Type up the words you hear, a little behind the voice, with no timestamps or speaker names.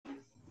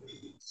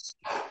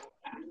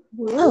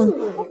Oh,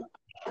 Ooh,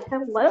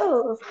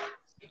 hello.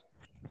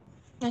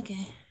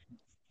 okay.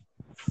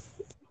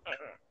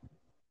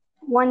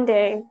 One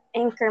day,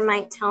 Anchor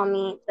might tell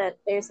me that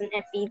there's an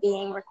FE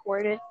being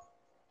recorded.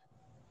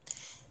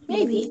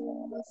 Maybe.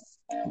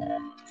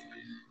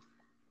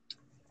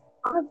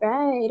 All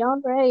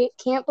right.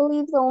 Can't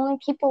believe the only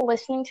people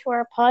listening to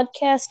our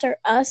podcast are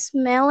us,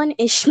 Mel, and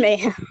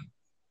Ishmael.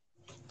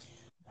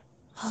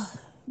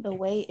 The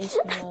way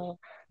Ishmael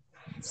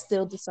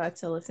still decides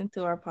to listen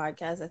to our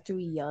podcast after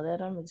we yelled at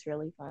him is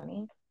really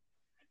funny.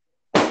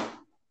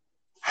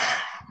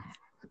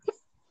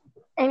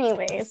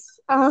 Anyways,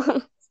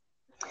 I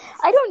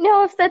don't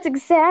know if that's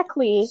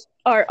exactly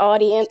our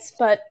audience,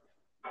 but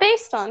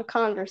based on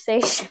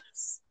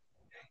conversations,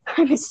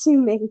 I'm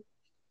assuming.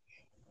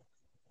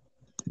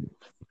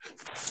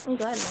 I'm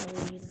glad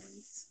Natalie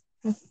knows.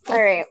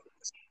 All right.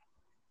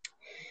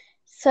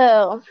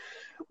 So,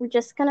 we're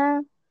just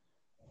gonna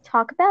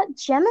talk about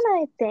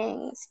Gemini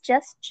things.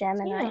 Just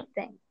Gemini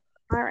things.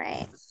 All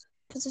right.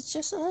 Because it's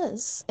just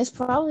us. It's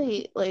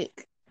probably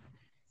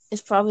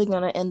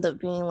gonna end up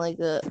being like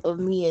a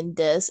me and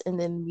Des and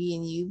then me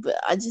and you, but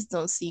I just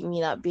don't see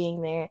me not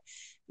being there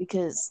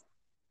because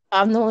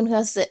I'm the one who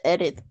has to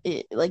edit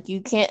it. Like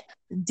you can't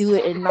do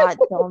it and not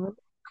tell me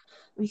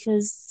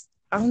because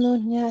I'm the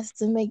one who has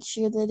to make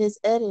sure that it's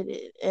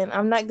edited, and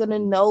I'm not gonna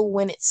know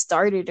when it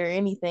started or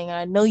anything.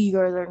 I know you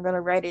guys aren't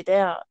gonna write it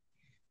down.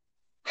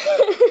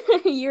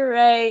 You're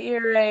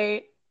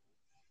right.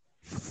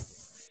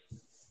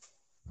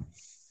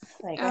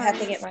 Like I have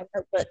to get my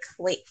notebook.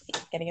 Wait,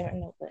 gotta get my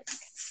notebook.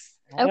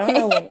 I Okay. don't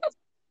know when.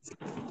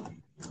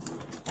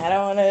 I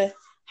don't want to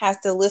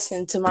have to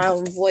listen to my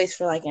own voice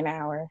for like an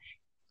hour.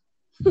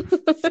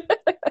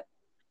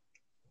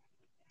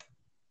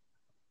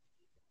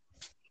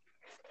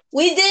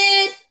 We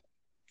did.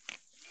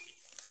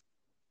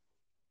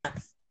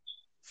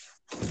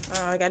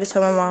 Oh, I gotta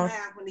tell my mom.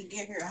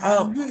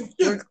 Oh,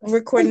 we're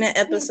recording an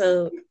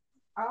episode.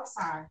 Oh,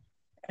 sorry.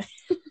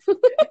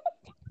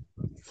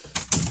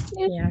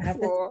 Yeah, I have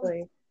to tell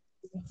her.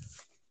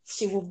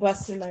 She will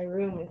bust in my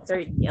room and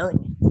start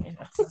yelling.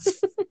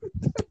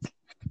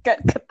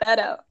 Got cut that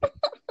out.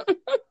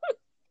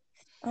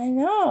 I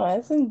know,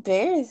 it's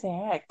embarrassing.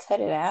 I gotta cut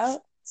it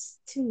out. It's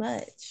too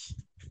much.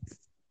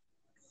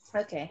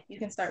 Okay, you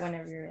can start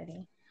whenever you're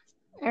ready.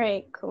 All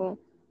right, cool.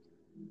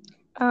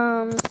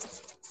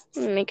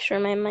 Let me make sure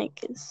my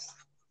mic is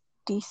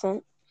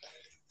decent.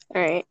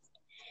 All right.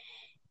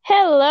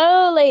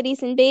 Hello,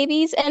 ladies and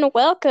babies, and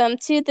welcome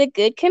to the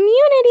good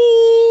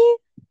community.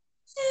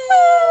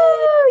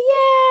 Oh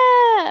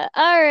yeah!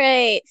 All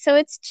right, so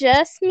it's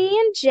just me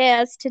and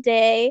Jazz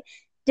today.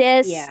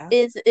 Des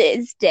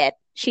is dead.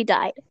 She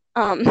died.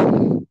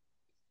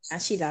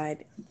 She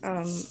died.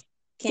 Can't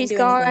She's do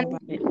gone. anything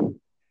about it.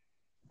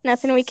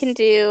 Nothing we can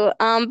do.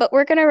 But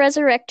we're gonna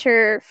resurrect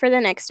her for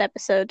the next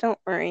episode. Don't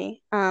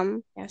worry. Yeah,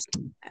 she's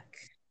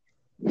back.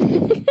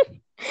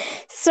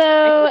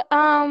 So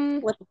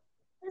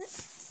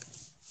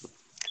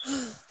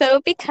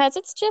because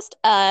it's just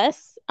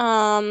us,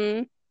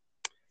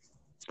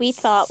 we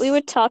thought we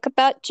would talk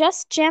about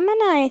just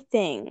Gemini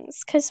things,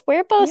 because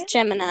we're both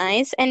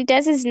Geminis, and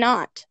Des is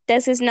not.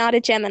 Des is not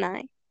a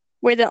Gemini.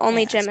 We're the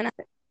only Gemini.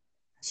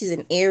 She's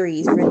an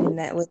Aries, written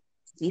that with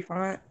C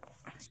font.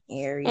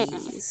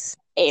 Aries.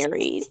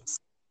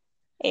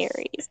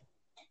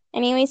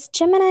 Anyways,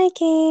 Gemini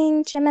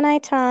King, Gemini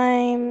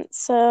time.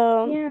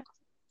 So yeah.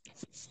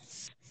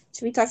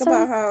 Should we talk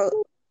about how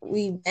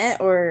we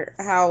met or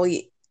how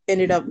we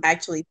ended up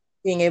actually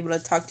being able to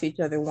talk to each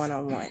other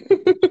one-on-one?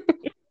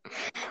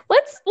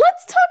 Let's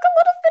talk a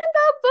little bit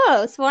about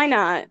both. Why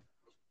not?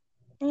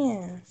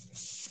 Yeah.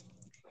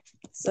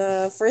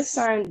 So first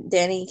time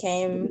Danny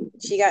came,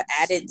 she got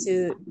added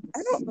to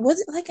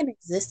was it like an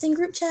existing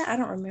group chat? I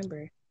don't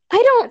remember.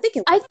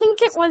 I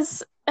think it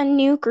was a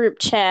new group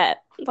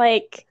chat.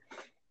 Like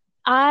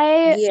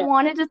I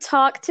wanted to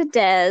talk to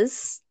Des,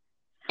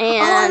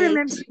 and I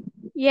remember.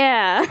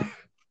 Yeah.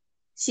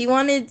 She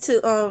wanted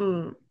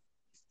to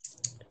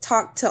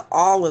talk to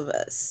all of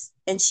us,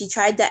 and she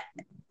tried to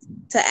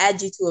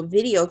add you to a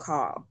video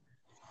call,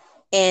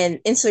 and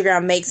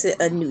Instagram makes it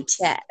a new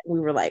chat. We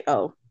were like,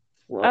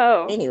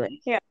 anyway.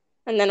 Yeah.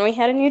 And then we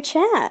had a new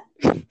chat.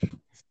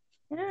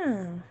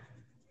 Yeah.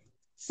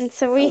 And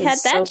so we had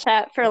that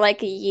chat for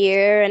like a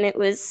year, and it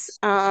was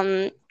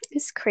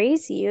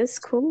crazy. It was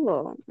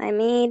cool. I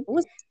mean, it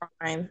was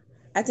prime.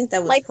 I think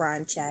that was like,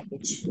 prime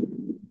chattage.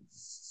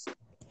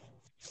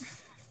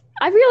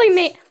 I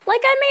made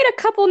a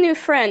couple new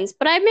friends,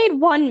 but I made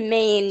one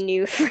main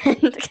new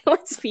friend.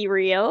 Let's be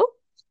real.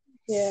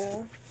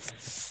 Yeah.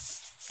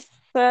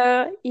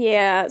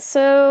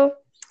 So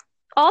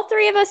all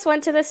three of us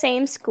went to the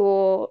same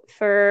school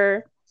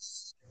for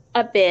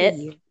a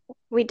bit.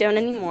 We don't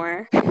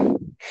anymore.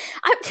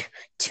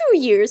 2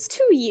 years.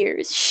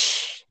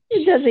 Shh.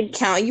 It doesn't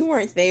count. You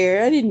weren't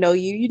there. I didn't know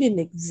you. You didn't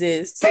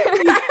exist. But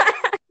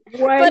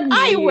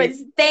I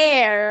was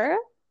there.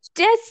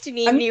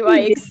 Destiny I mean, knew I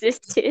you did.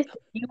 existed.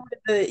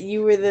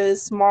 You were the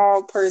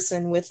small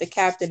person with the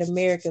Captain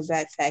America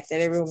backpack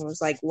that everyone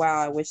was like, "Wow,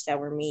 I wish that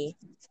were me."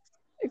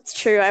 It's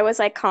true. I was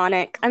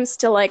iconic. I'm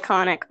still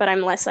iconic, but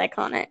I'm less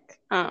iconic.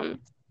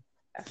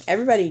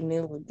 Everybody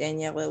knew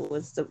Daniela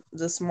was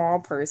the small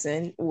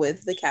person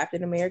with the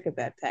Captain America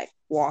backpack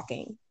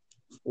walking.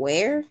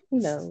 Where? Who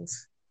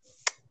knows?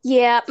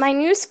 Yeah, my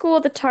new school,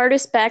 the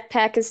TARDIS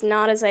backpack is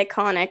not as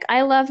iconic.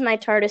 I love my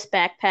TARDIS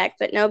backpack,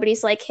 but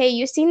nobody's like, hey,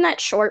 you seen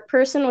that short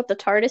person with the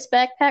TARDIS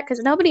backpack? Because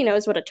nobody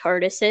knows what a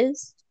TARDIS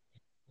is.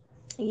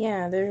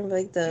 Yeah, they're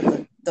like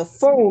the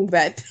phone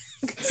backpack.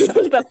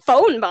 The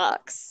phone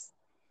box.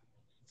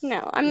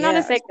 No, I'm not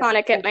as Yeah,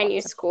 iconic at my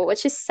new school,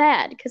 which is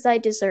sad because I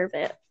deserve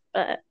it.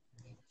 But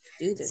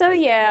so it.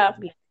 yeah.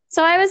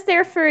 So I was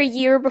there for a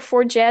year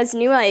before Jazz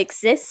knew I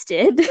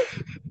existed.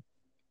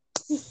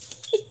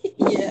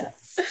 Yeah.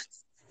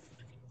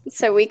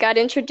 So we got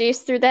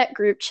introduced through that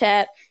group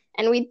chat,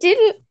 and we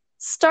didn't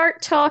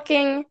start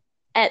talking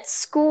at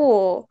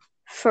school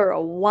for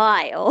a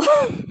while.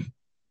 And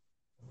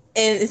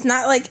it's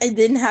not like I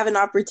didn't have an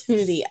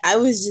opportunity. I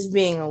was just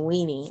being a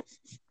weenie.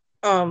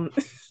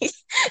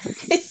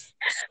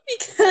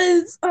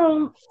 Because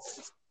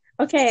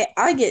okay,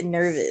 I get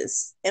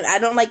nervous and I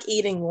don't like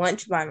eating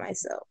lunch by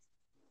myself.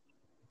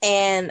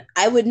 And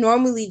I would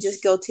normally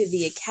just go to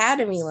the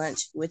academy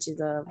lunch, which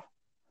is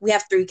we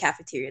have 3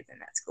 cafeterias in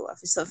that school. I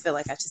still feel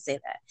like I should say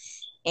that.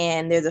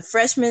 And there's a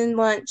freshman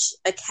lunch,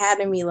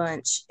 academy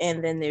lunch,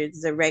 and then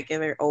there's the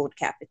regular old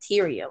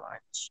cafeteria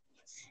lunch.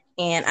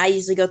 And I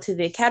usually go to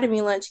the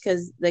academy lunch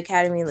because the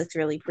academy looks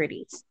really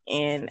pretty.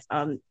 And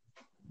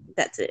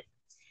that's it.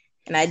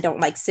 And I don't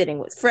like sitting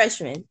with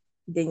freshmen.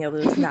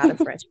 Daniela was not a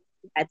freshman.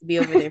 I had to be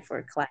over there for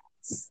a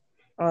class.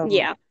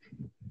 Yeah.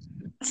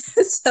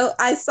 So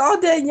I saw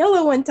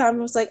Daniela one time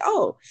and was like,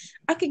 oh,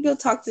 I could go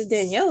talk to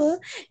Daniela.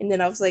 And then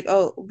I was like,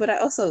 oh, but I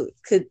also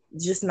could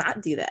just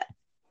not do that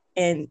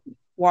and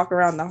walk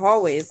around the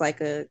hallways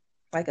like a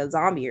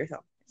zombie or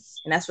something.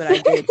 And that's what I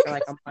did for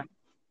like a month.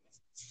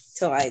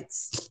 Till I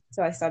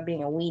stopped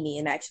being a weenie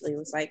and actually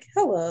was like,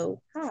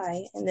 hello,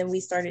 hi. And then we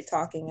started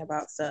talking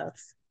about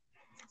stuff.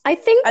 I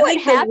think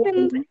what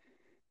happened,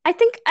 I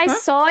think I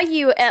saw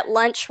you at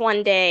lunch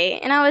one day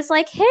and I was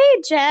like,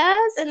 hey, Jazz.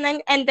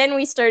 And then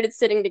we started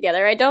sitting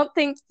together. I don't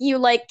think you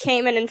like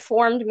came and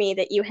informed me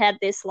that you had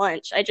this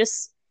lunch. I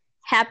just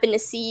happened to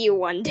see you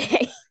one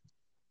day.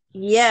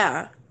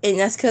 Yeah. And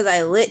that's because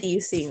I let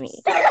you see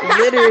me.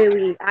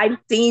 Literally, I've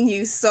seen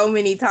you so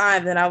many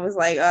times and I was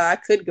like, I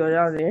could go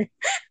down there,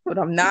 but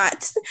I'm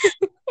not.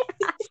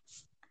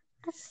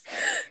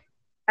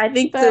 I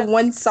think the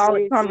one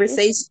solid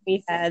conversation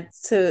we had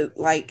to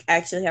like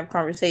actually have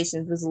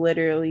conversations was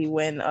literally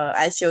when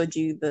I showed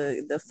you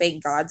the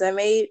fake gods I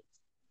made.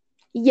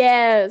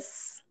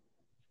 Yes.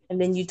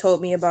 And then you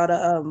told me about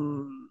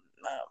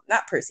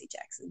not Percy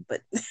Jackson,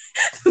 but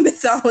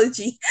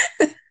mythology.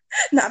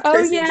 Not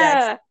Percy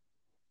Jackson.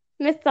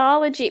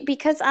 Mythology,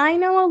 because I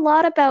know a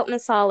lot about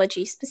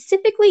mythology,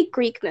 specifically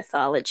Greek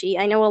mythology.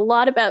 I know a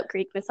lot about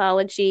Greek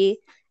mythology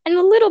and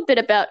a little bit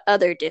about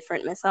other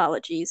different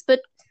mythologies,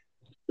 but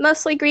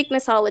mostly Greek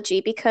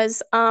mythology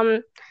because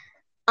I'm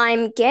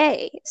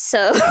gay,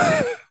 so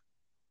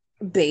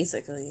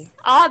basically.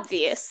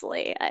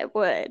 Obviously, I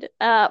would.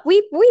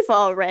 We've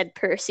all read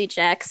Percy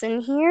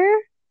Jackson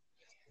here.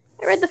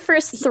 I read the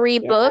first 3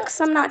 books.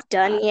 I'm not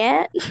done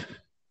yet.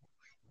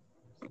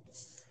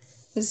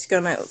 I'm just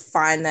gonna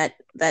find that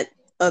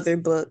other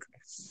book,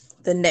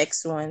 the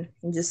next one,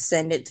 and just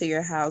send it to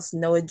your house.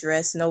 No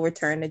address, no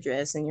return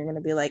address, and you're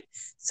gonna be like,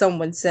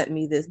 someone sent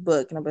me this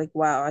book, and I'm like,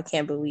 wow, I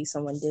can't believe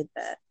someone did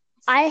that.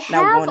 I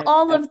have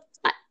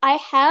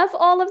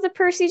all of the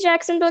Percy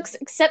Jackson books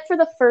except for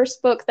the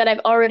first book that I've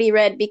already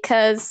read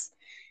because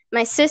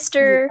my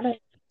sister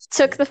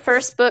took the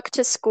first book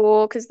to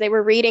school because they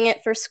were reading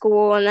it for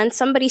school, and then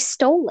somebody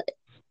stole it.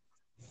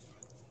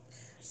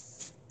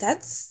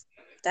 That's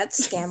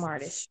scam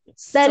artist.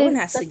 Someone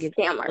has to get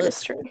scam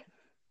artistry.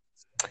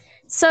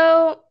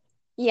 So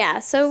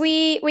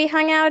we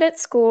hung out at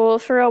school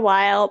for a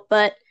while,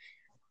 but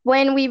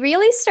when we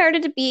really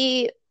started to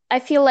be, I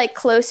feel like,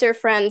 closer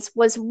friends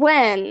was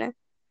when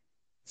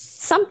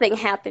something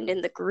happened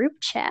in the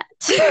group chat.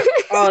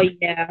 Oh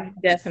yeah,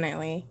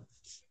 definitely.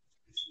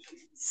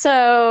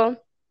 So,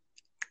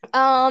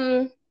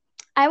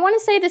 I want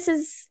to say this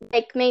is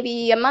like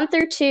maybe a month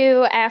or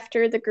 2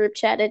 after the group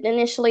chat had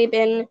initially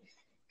been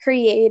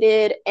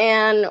created,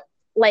 and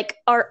like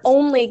our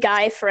only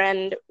guy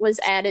friend was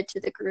added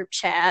to the group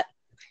chat,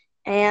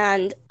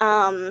 and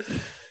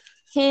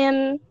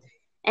him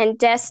and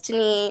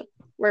Destiny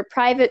were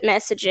private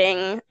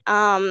messaging,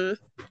 and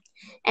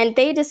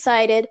they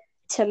decided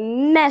to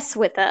mess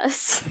with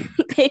us.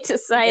 They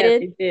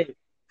decided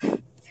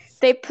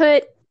they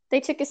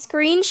took a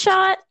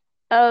screenshot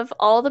of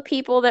all the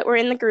people that were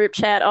in the group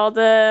chat, all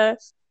the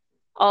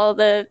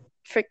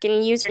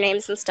freaking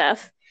usernames and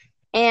stuff,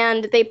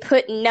 and they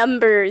put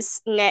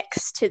numbers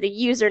next to the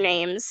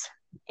usernames,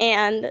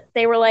 and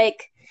they were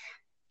like,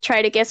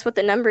 try to guess what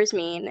the numbers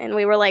mean, and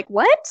we were like,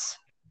 what?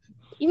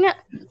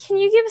 can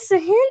you give us a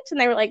hint? And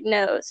they were like,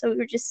 no. So we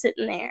were just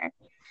sitting there.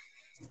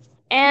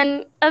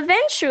 And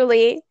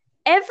eventually,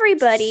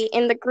 everybody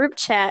in the group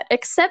chat,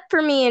 except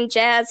for me and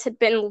Jazz, had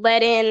been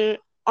let in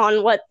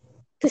on what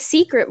the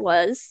secret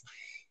was.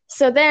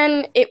 So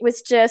then it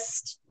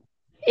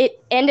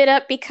ended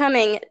up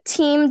becoming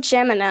Team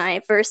Gemini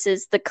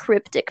versus the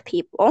cryptic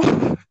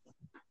people.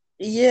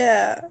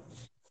 Yeah.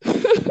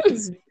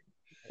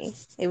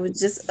 It was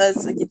just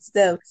us against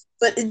them.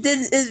 But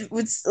it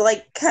was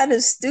like kind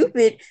of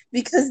stupid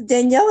because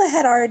Daniela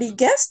had already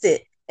guessed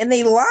it. And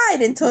they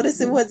lied and told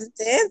us it wasn't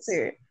the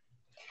answer.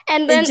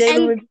 And then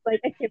Jalen was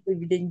like, I can't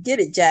believe you didn't get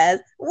it, Jazz.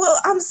 Well,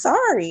 I'm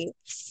sorry.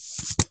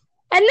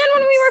 And then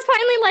when we were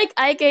finally like,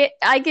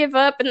 I give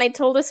up, and they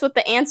told us what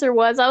the answer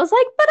was, I was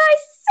like, but I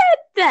said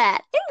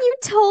that, and you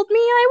told me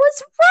I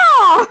was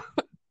wrong.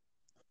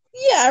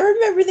 Yeah, I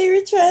remember they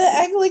were trying to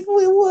act like,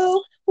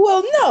 well,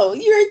 no,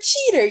 you're a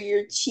cheater.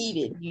 You're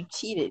cheated. You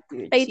cheated.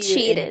 They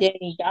cheated.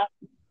 And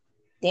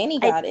Danny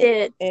got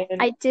it.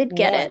 I did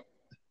get it.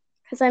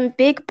 Because I'm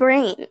big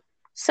brain.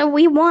 So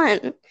we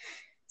won.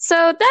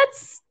 So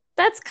that's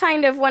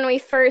kind of when we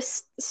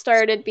first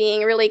started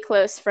being really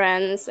close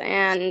friends.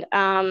 And,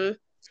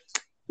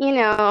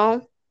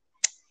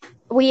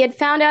 we had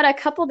found out a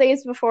couple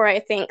days before,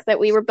 I think, that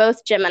we were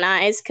both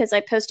Geminis because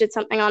I posted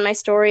something on my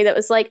story that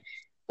was like,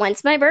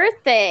 when's my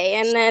birthday?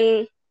 And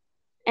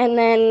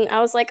then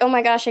I was like, oh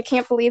my gosh, I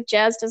can't believe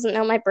Jazz doesn't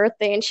know my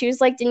birthday. And she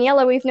was like,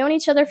 Daniela, we've known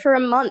each other for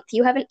a month.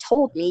 You haven't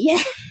told me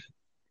yet.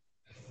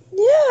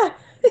 Yeah.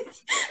 I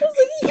was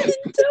like, you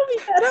didn't tell me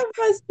that. I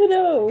must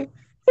know.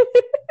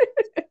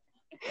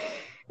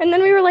 And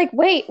then we were like,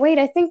 wait,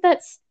 I think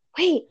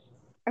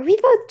are we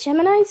both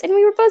Geminis? And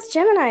we were both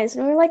Geminis.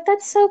 And we were like,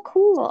 that's so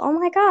cool. Oh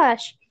my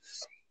gosh.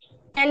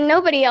 And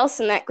nobody else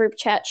in that group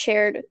chat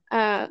shared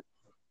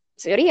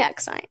zodiac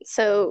signs.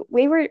 So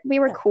we were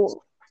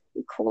cool.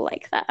 Cool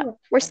like that.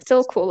 We're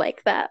still cool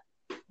like that.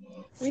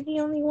 We're the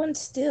only ones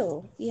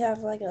still. We have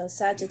like a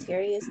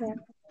Sagittarius now.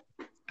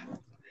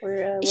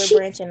 We're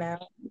branching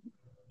out.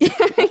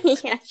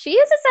 Yeah, she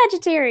is a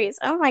Sagittarius.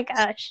 Oh my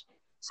gosh.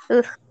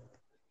 Ugh.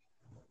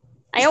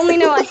 I only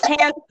know a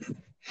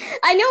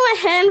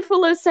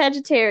handful of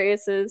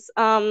Sagittariuses.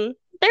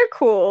 They're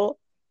cool.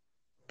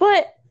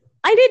 But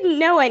I didn't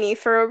know any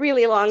for a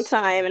really long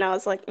time, and I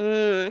was like,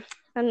 I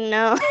don't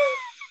know.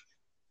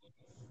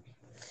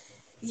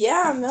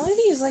 Yeah,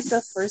 Melody is like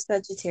the first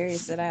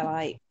Sagittarius that I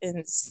like, and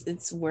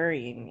it's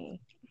worrying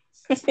me.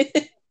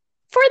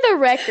 For the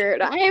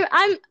record,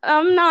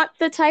 I'm not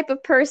the type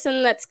of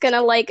person that's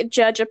gonna like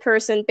judge a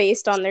person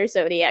based on their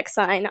zodiac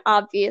sign,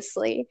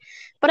 obviously.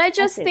 But I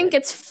just think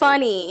it's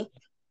funny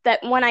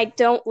that when I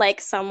don't like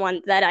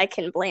someone, that I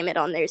can blame it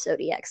on their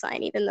zodiac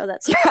sign, even though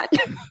that's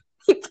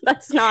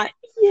not.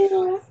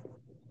 Yeah.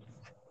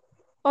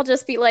 I'll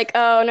just be like,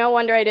 oh, no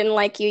wonder I didn't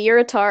like you. You're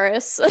a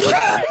Taurus.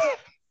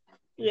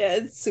 Yeah,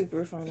 it's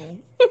super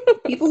funny.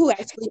 People who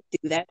actually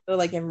do that, though,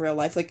 like in real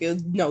life, like,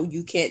 no,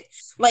 you can't.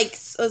 Like,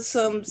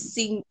 some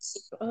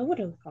what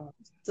are they called?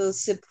 The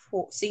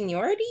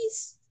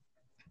seniorities?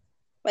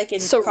 Like in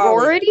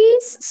sororities?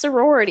 College.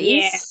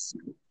 Sororities.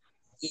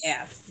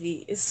 Yeah,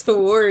 the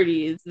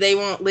sororities. They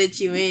won't let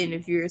you in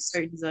if you're a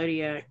certain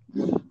zodiac.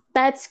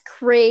 That's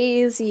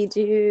crazy,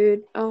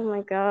 dude. Oh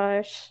my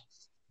gosh.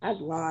 I'd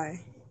lie.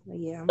 But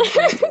yeah, I'm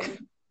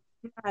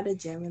not a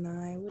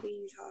Gemini. What are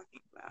you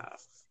talking about?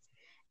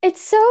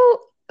 It's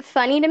so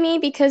funny to me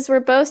because we're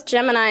both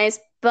Geminis,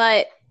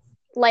 but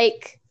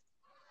like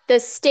the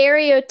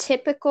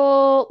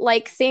stereotypical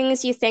like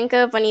things you think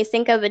of when you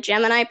think of a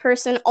Gemini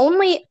person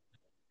only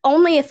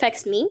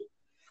affects me.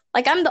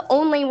 Like I'm the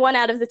only one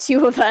out of the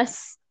two of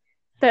us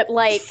that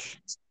like,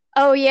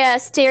 oh yeah,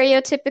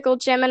 stereotypical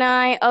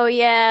Gemini. Oh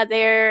yeah,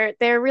 they're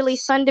really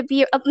fun to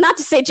be. Not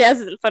to say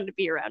Jazz isn't fun to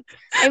be around.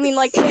 I mean,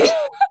 like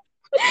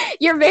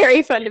you're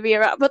very fun to be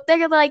around, but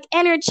they're like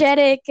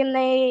energetic and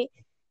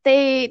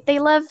they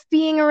love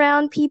being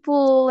around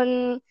people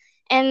and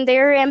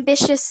they're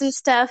ambitious and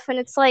stuff, and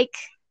it's like,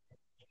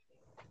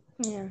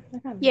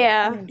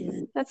 yeah,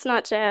 that's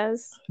not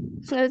Jazz.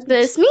 But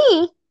it's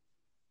me.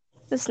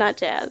 It's not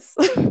Jazz.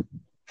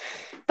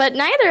 But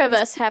neither of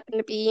us happen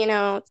to be,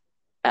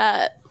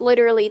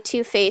 literally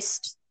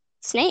two-faced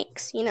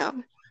snakes,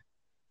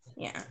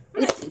 Yeah.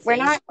 We're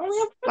not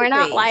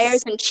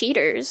liars and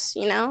cheaters,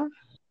 Yeah.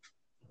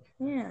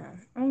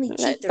 Only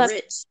cheat the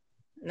rich.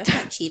 That's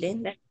not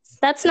cheating.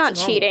 That's not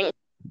cheating.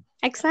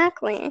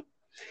 Exactly.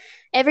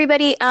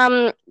 Everybody,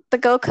 the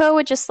GoCo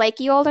would just like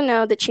you all to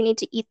know that you need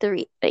to eat the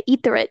rich.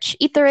 Eat the rich.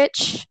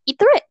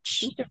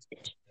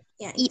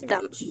 Yeah, eat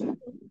them.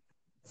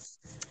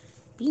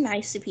 Be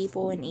nice to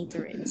people and eat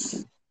the rich.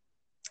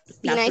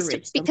 Be nice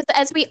because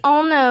as we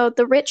all know,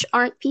 the rich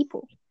aren't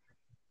people.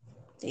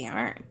 They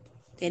aren't.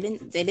 They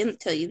didn't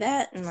tell you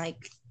that in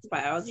like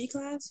biology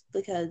class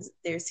because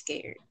they're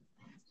scared.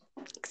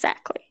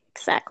 Exactly.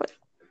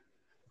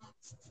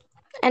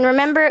 And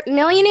remember,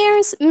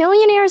 millionaires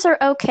are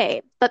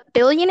okay, but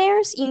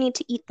billionaires, you need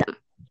to eat them.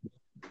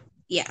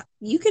 Yeah,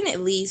 you can at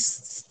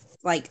least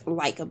like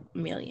a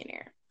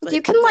millionaire. But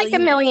you can like a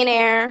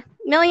millionaire.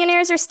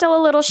 Millionaires are still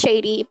a little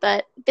shady,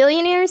 but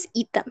billionaires,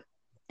 eat them.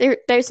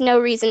 There's no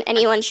reason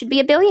anyone should be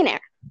a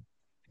billionaire.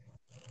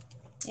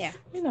 Yeah,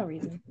 there's no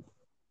reason.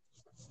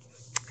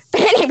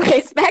 But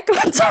anyways, back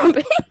on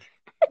topic.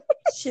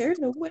 Share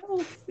the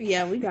wealth.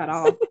 Yeah, we got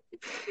off.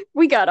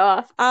 We got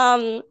off.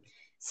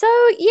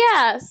 So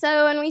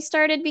when we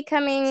started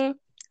becoming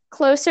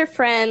closer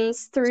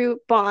friends through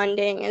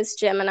bonding as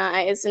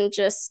Geminis and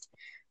just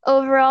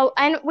overall,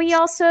 and we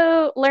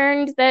also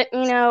learned that,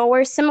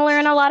 we're similar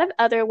in a lot of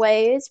other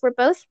ways. We're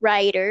both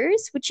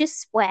writers, which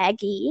is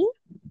swaggy.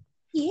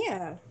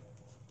 Yeah.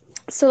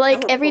 So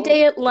like every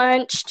day at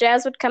lunch,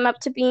 Jazz would come up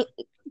to me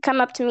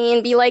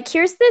and be like,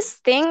 here's this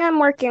thing I'm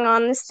working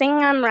on, this thing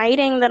I'm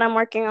writing that I'm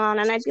working on.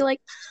 And I'd be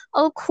like,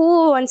 oh,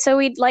 cool. And so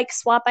we'd like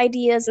swap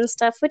ideas and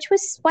stuff, which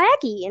was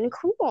swaggy and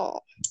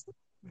cool.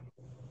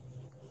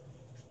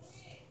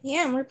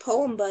 Yeah, and we're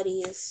poem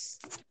buddies.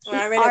 When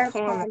I read a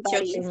poem,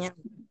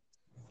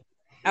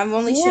 I've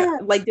only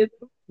shown, like, there's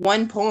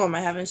one poem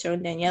I haven't shown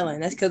Daniela,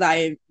 and that's because I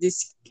am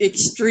just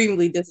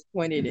extremely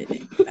disappointed in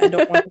it. I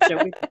don't want to show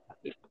it.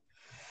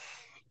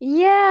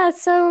 Yeah,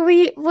 so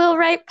we'll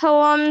write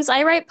poems.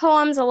 I write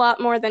poems a lot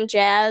more than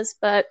Jazz,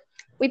 but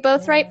we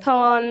both write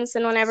poems,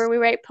 and whenever we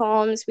write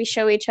poems, we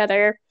show each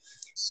other.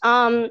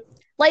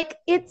 Like,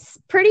 it's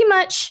pretty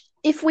much,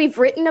 if we've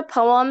written a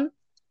poem,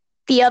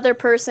 the other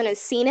person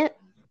has seen it,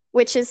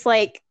 which is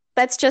like,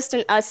 that's just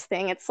an us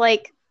thing. It's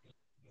like,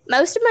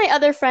 most of my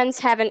other friends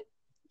haven't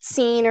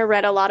seen or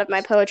read a lot of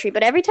my poetry,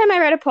 but every time I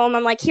write a poem,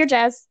 I'm like, here,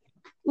 Jazz,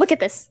 look at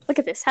this.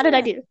 How did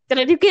I do? Did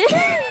I do good?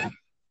 Yeah,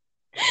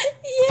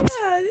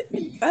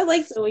 I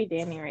like the way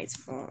Danny writes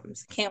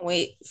poems. Can't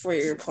wait for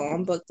your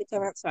poem book to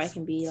come out so I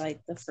can be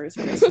like the first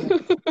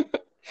person.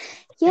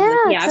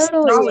 Yeah,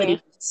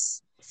 totally.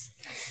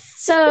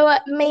 So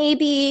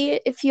maybe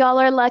if y'all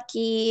are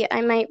lucky,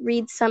 I might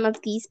read some of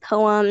these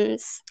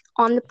poems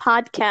on the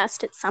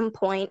podcast at some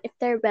point if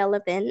they're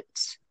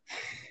relevant.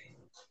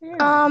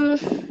 Yeah.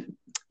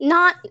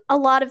 Not a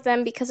lot of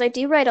them because I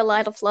do write a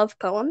lot of love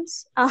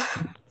poems.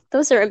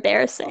 Those are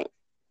embarrassing.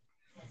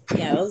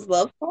 Yeah, those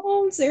love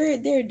poems, they're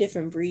a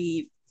different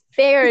breed.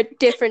 They're a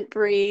different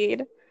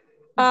breed.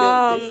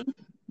 I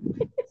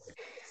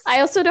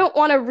also don't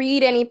want to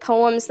read any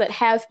poems that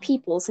have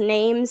people's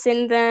names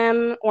in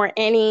them or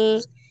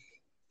any...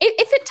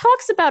 If it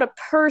talks about a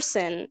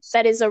person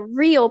that is a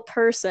real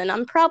person,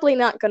 I'm probably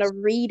not going to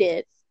read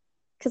it.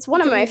 Because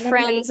one of my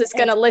friends is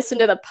going to listen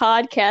to the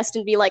podcast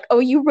and be like, oh,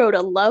 you wrote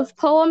a love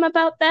poem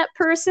about that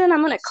person?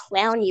 I'm going to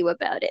clown you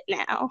about it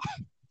now.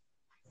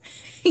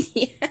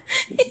 Yeah.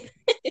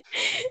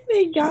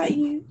 They got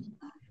you.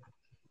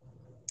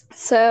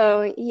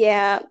 So,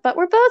 yeah. But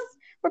we're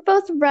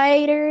both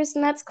writers,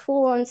 and that's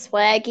cool and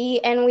swaggy.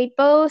 And we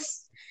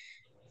both...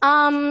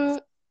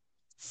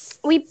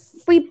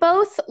 We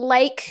both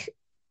like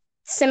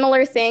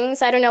similar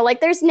things. I don't know.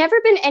 Like, there's never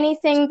been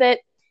anything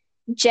that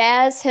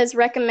Jazz has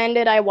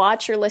recommended I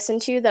watch or listen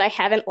to that I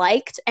haven't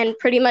liked, and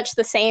pretty much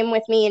the same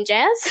with me and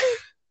Jazz.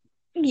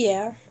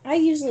 Yeah, I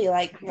usually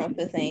like most of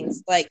the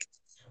things. Like,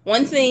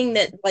 one thing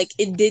that, like,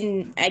 it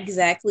didn't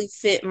exactly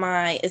fit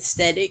my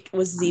aesthetic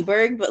was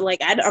Zeeberg, but, like,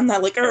 I'm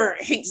not like, I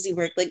hate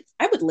Zeeberg. Like,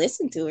 I would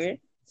listen to her.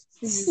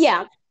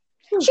 Yeah,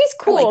 she's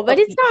cool, but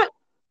it's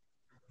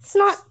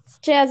not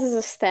Jazz's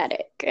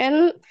aesthetic.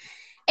 And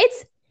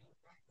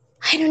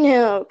I don't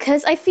know,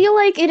 because I feel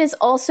like it is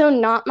also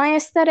not my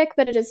aesthetic,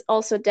 but it is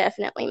also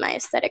definitely my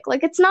aesthetic.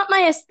 Like, it's not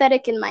my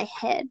aesthetic in my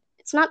head.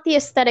 It's not the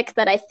aesthetic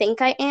that I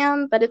think I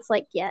am, but it's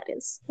like, yeah, it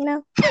is, you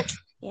know?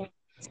 Yeah,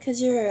 it's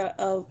because you're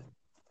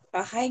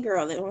a high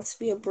girl that wants to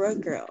be a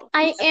bruh girl.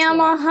 I am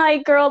a high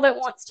girl that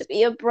wants to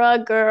be a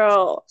bruh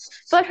girl.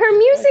 But her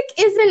music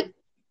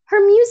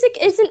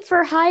isn't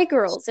for high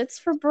girls. It's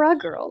for bruh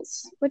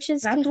girls, which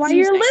is That's confusing. Why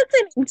you're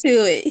listening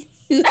to it.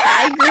 You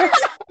high girl.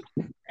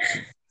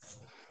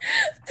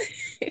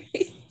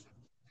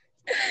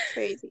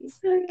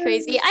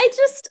 Crazy.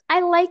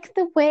 I like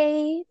the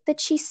way that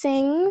she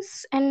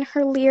sings, and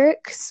her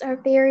lyrics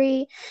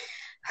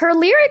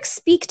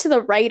speak to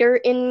the writer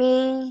in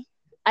me.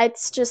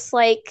 It's just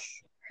like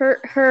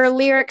her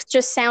lyrics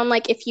just sound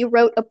like if you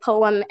wrote a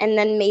poem and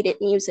then made it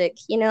music,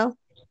 you know?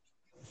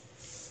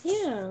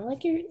 Yeah,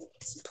 like you're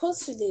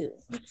supposed to do.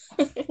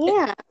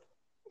 Yeah.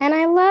 And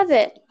I love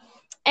it.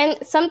 And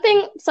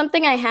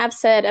something I have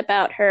said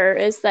about her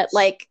is that,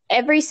 like,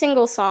 every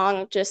single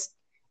song just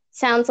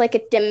sounds like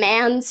it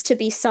demands to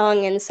be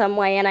sung in some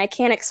way, and I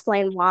can't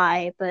explain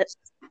why, but,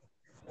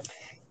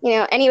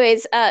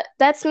 anyways,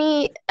 that's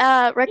me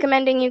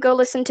recommending you go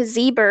listen to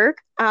Zeeberg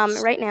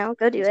right now.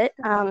 Go do it.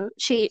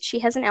 She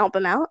has an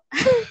album out.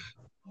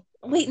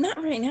 Wait,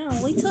 not right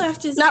now. Wait till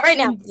after. Not right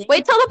now.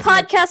 Wait till the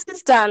podcast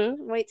is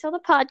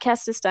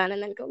done.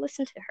 And then go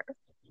listen to her.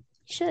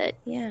 You should.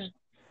 Yeah.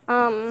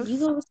 You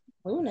go listen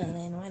to Luna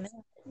then. Why not?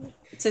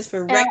 It's just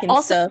for wrecking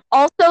stuff.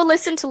 Also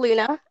listen to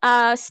Luna.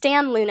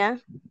 Stan Luna.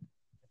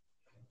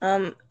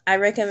 I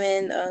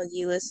recommend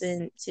you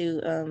listen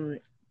to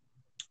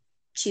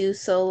Chu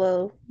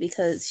Solo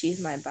because she's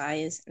my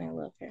bias and I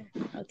love her.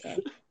 Okay.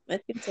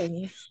 Let's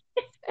continue.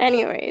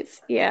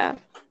 Anyways, yeah.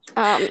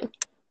 I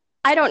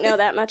don't know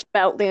that much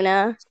about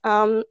Luna.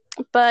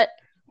 But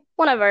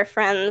one of our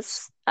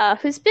friends,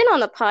 who's been on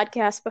the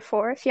podcast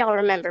before, if y'all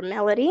remember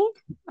Melody,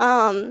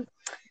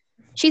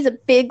 she's a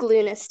big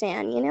Luna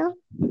stan, you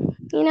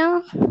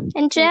know?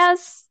 And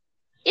Jazz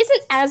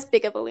isn't as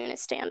big of a Luna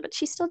stan, but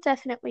she's still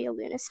definitely a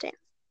Luna stan.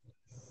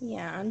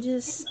 Yeah,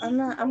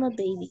 I'm a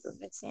baby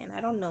Luna stan.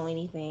 I don't know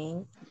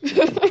anything.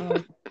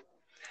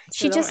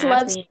 She just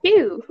loves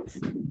Chew.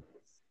 I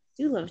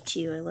do love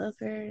Chew. I love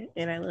her,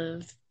 and I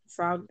love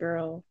Frog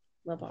Girl.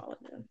 Love all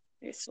of them.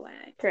 They're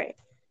swag. Great.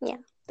 Yeah,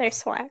 they're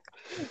swag.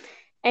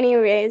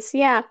 Anyways,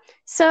 yeah.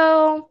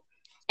 So,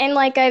 and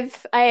like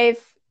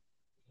I've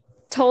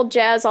told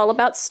Jazz all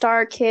about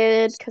Star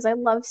Kid because I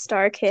love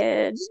Star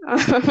Kid.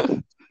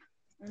 And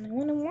I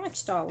want to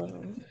watch all of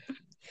them.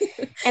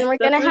 And we're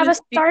gonna have a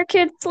Star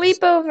Kid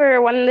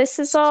sleepover when this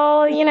is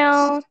all,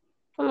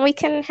 when we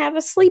can have a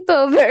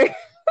sleepover.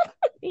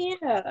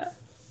 Yeah.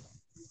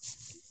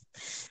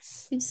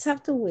 We just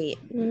have to wait,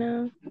 We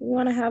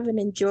want to have an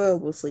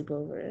enjoyable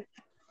sleepover.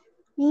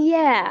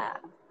 Yeah.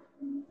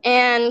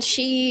 And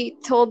she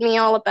told me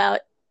all about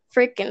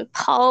freaking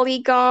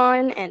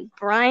Polygon and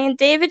Brian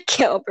David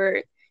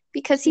Gilbert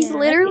because he's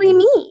literally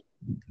me.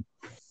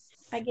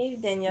 I gave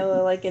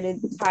Daniela like an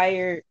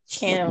entire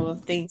channel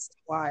of things to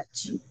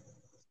watch.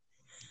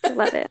 I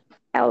love it.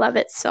 I love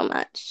it so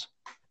much.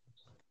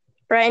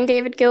 Brian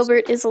David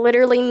Gilbert is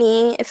literally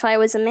me if I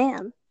was a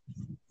man.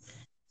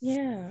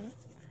 Yeah.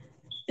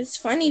 It's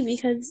funny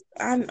because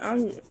I'm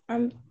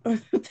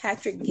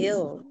Patrick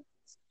Gill.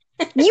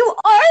 You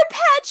are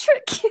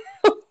Patrick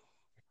Gill.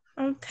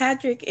 I'm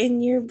Patrick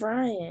and you're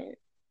Brian.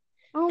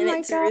 Oh and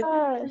my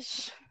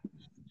gosh.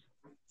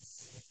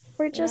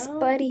 We're just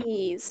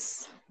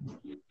buddies.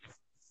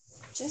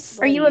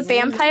 Are you a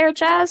vampire,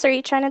 Jazz? Are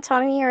you trying to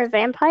tell me you're a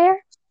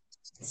vampire?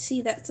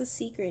 See, that's a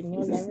secret and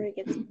you'll never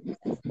get to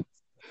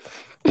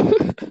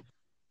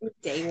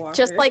Daywalker.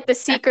 Just like the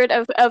secret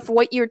of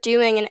what you're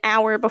doing an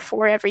hour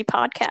before every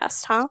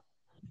podcast, huh?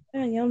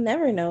 Yeah, you'll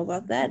never know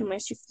about that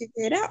unless you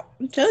figure it out.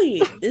 I'm telling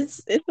you,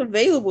 it's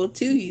available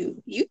to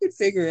you. You can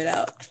figure it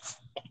out.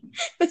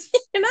 But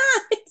you're not.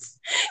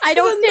 I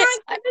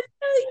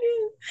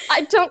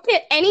don't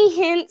get any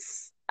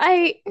hints.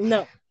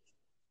 No.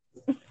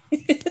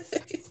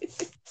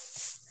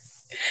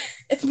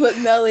 But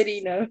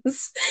Melody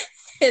knows.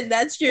 And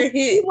that's your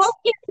hint. You won't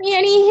give me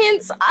any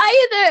hints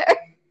either.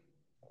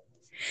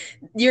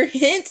 Your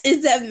hint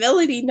is that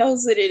Melody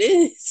knows what it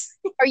is.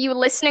 Are you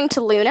listening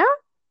to Luna?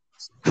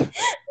 No,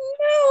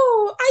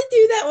 I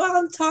do that while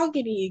I'm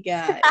talking to you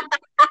guys.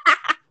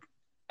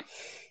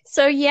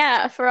 So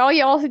yeah, for all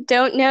y'all who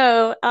don't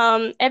know,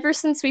 ever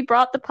since we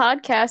brought the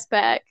podcast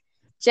back,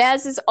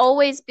 Jazz is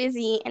always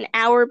busy an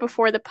hour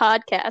before the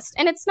podcast.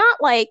 And it's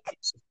not like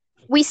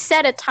we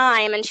set a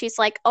time and she's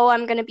like, oh,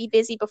 I'm going to be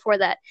busy before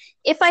that.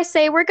 If I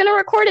say we're going to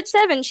record at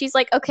 7, she's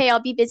like, okay, I'll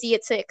be busy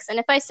at 6. And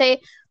if I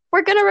say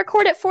we're going to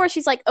record at 4,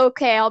 she's like,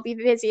 okay, I'll be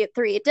busy at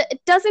 3.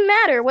 It doesn't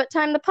matter what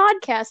time the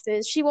podcast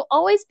is. She will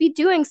always be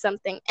doing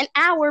something an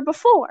hour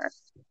before.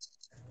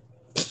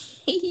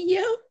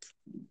 Yep.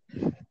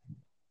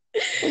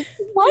 She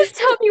won't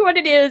tell me what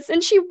it is,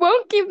 and she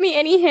won't give me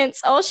any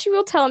hints. All she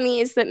will tell me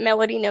is that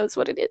Melody knows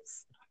what it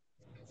is.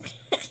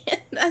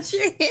 That's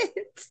your hint.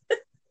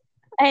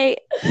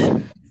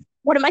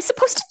 What am I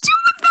supposed to do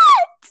with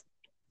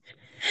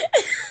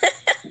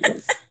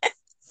that?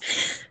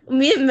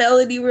 Me and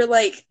Melody were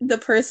like the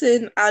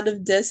person out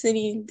of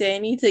Destiny and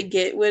Danny to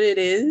get what it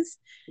is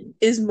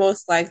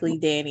most likely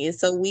Danny.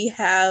 So we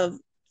have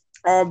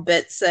all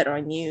bets set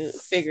on you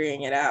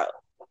figuring it out.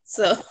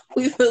 So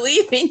we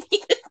believe in you.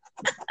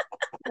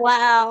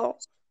 Wow,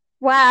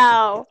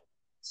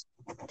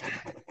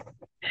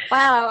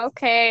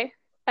 okay.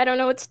 I don't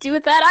know what to do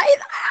with that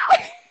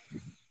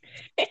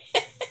either.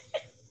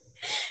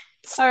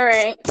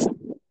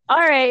 All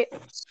right.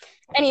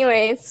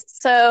 Anyways,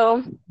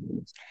 so,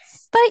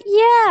 but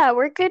yeah,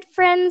 we're good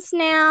friends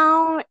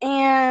now,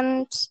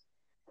 and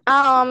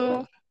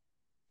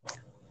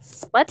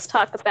let's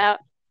talk about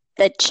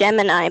the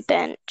Gemini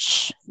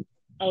bench.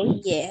 Oh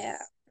yeah.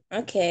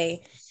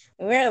 Okay.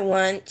 We're at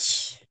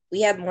lunch.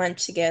 We had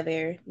lunch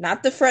together.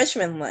 Not the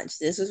freshman lunch.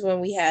 This was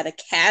when we had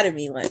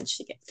academy lunch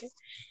together.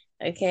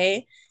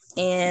 Okay?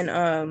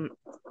 And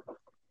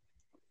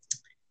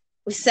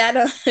we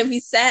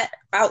sat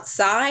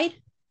outside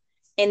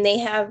and they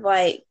have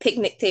like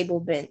picnic table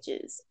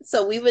benches.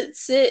 So we would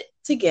sit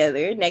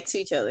together next to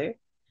each other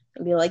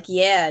and be like,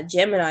 yeah,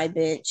 Gemini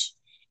bench.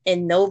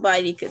 And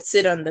nobody could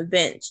sit on the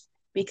bench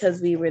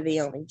because we were the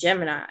only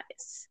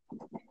Geminis.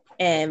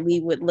 And we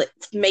would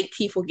make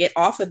people get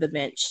off of the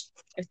bench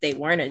if they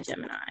weren't a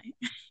Gemini.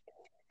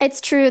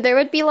 It's true. There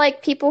would be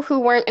like people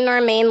who weren't in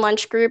our main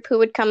lunch group who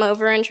would come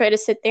over and try to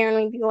sit there, and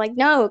we'd be like,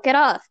 no, get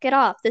off.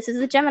 This is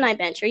a Gemini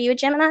bench. Are you a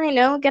Gemini?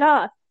 No, get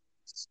off.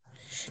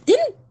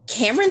 Didn't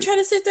Cameron try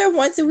to sit there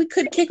once and we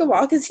couldn't kick him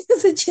off because he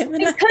was a Gemini?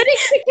 We couldn't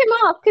kick him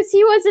off because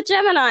he was a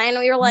Gemini, and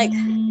we were like,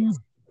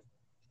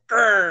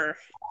 grr.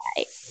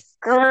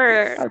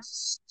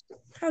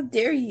 How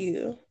dare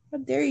you? How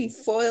dare you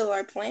foil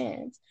our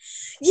plans?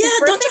 Yeah, His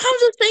don't birthday? you have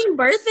the same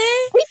birthday?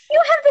 We do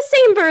have the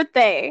same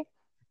birthday.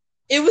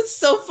 It was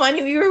so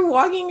funny. We were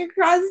walking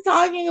across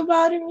talking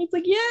about it. And he's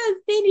like, yeah,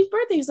 it's Danny's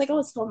birthday. He's like, oh,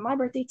 it's my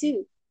birthday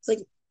too. It's like,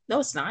 no,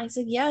 it's not. He's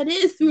like, yeah, it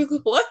is. We were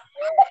like, what?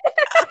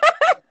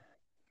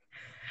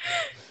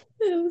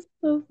 It was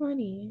so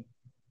funny.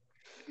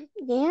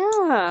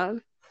 Yeah.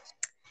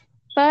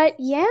 But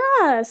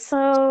yeah,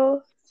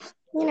 so,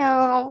 you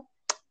know,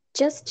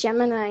 just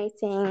Gemini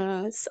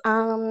things.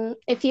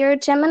 If you're a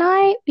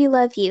Gemini, we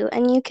love you,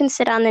 and you can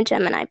sit on the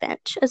Gemini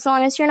bench as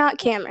long as you're not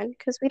Cameron,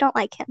 because we don't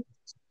like him.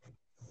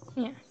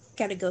 Yeah,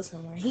 gotta go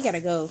somewhere. He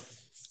gotta go.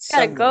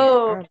 Gotta somewhere.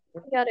 go.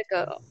 We gotta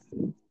go.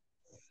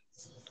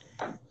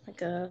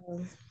 Like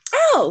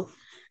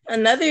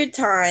another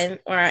time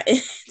where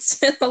I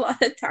spend a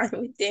lot of time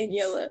with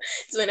Daniela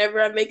is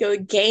whenever I make a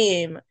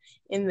game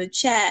in the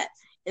chat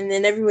and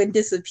then everyone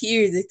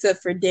disappears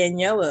except for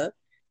Daniela.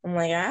 I'm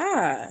like,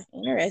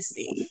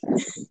 interesting.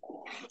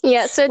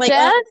 Yeah, so like,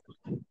 Jazz.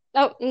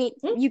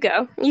 You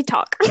go. You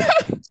talk.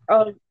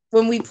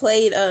 When we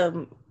played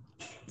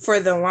for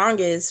the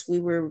longest, we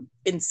were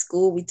in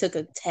school, we took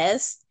a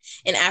test,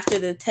 and after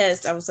the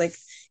test I was like,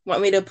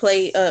 want to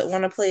play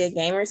a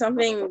game or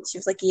something? She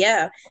was like,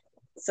 yeah.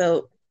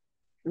 So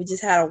we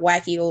just had a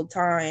wacky old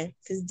time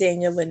because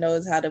Daniela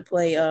knows how to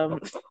play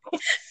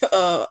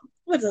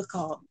what's it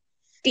called?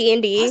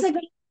 D&D. Like,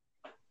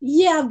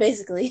 yeah,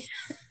 basically.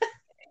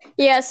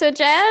 Yeah, so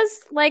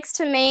Jazz likes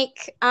to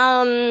make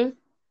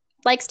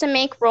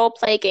role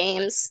play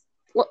games.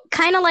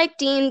 Kind of like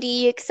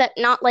D&D, except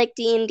not like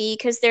D&D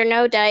because there are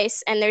no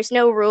dice and there's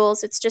no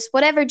rules. It's just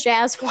whatever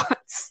Jazz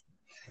wants.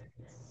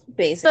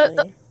 Basically.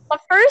 So the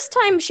first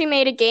time she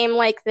made a game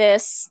like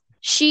this,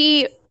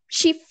 she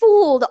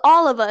fooled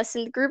all of us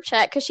in the group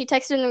chat because she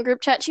texted in the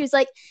group chat. She was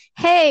like,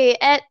 hey,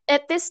 at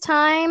this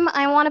time,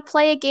 I want to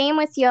play a game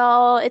with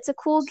y'all. It's a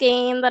cool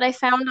game that I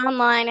found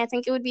online. I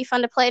think it would be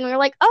fun to play. And we were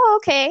like, oh,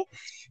 okay.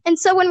 And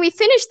so when we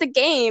finished the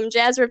game,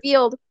 Jazz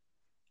revealed,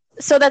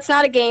 so that's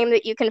not a game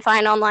that you can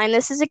find online.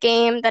 This is a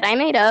game that I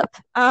made up.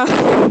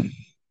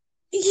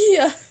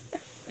 Yeah.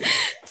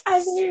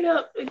 I made it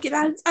up.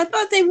 I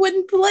thought they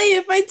wouldn't play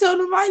if I told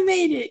them I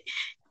made it.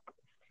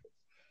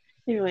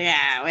 They were like,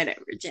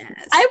 whatever,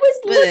 Jazz. I was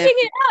looking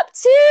it up,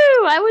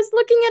 too. I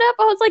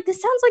was like, this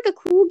sounds like a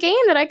cool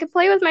game that I could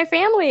play with my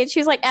family. And she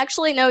was like,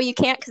 actually, no, you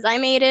can't because I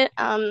made it.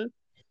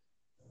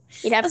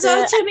 You'd have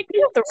so to...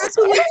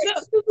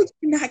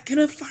 You're not going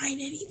to find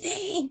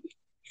anything.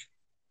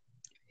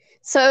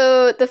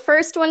 So the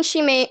first one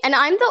she made, and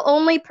I'm the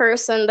only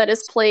person that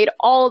has played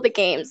all the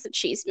games that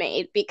she's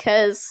made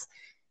because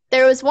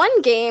there was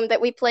one game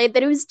that we played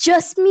that it was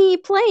just me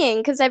playing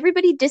because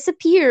everybody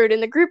disappeared in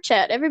the group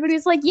chat. Everybody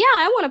was like, yeah,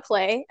 I want to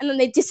play. And then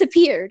they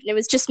disappeared, and it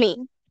was just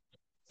me.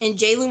 And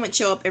Jalen would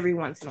show up every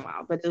once in a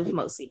while, but it was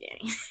mostly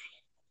Danny.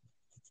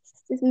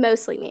 It was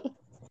mostly me.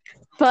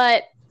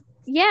 But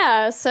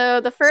yeah,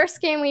 so the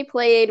first game we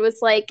played was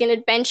like an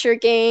adventure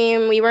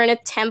game. We were in a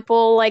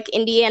temple, like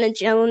Indiana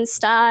Jones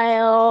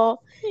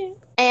style. Yeah.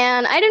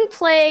 And I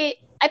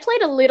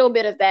played a little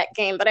bit of that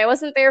game, but I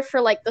wasn't there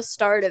for like the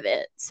start of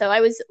it. So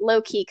I was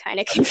low-key kind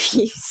of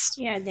confused.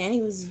 Yeah,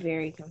 Danny was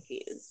very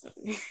confused.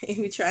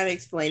 We tried to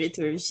explain it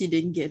to her, she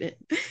didn't get it.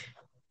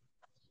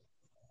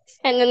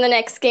 And then the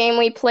next game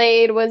we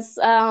played was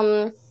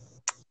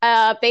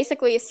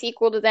basically a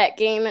sequel to that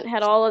game. It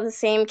had all of the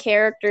same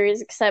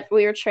characters, except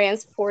we were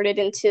transported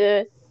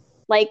into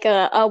like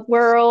a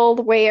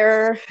world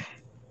where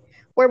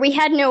we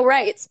had no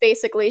rights,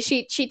 basically.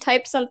 She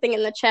typed something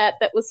in the chat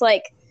that was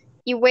like,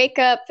 you wake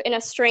up in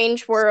a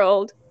strange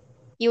world,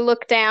 you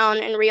look down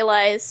and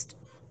realized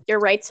your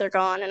rights are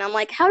gone. And I'm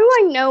like, how do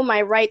I know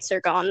my rights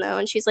are gone, though?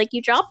 And she's like,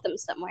 you dropped them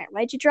somewhere.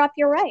 Why'd you drop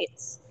your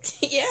rights?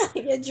 Yeah,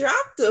 you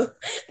dropped them.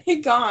 They're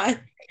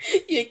gone.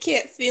 You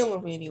can't feel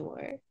them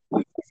anymore.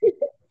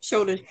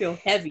 Shoulders feel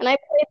heavy. And I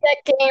played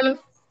that game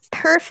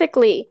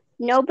perfectly.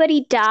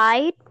 Nobody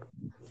died.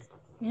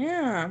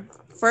 Yeah.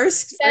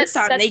 First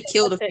time they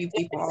killed a few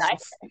people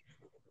off.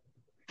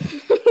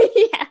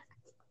 Yeah.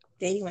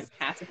 Danny went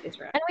pacifist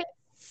route. And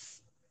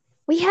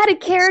we had a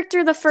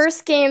character the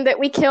first game that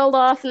we killed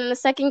off, and in the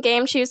second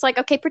game she was like,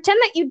 okay, pretend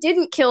that you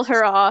didn't kill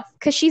her off,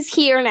 because she's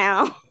here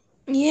now.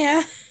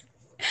 Yeah.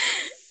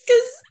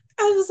 Because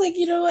I was like,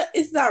 you know what?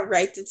 It's not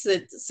right to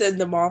send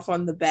them off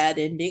on the bad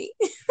ending.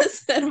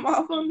 Let's send them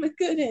off on the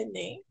good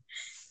ending.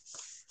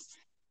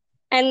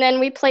 And then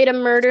we played a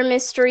murder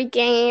mystery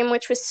game,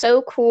 which was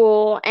so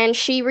cool, and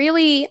she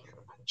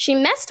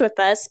messed with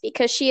us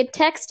because she had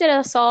texted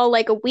us all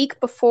like a week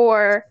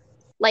before,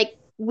 like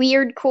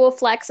weird cool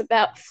flex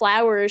about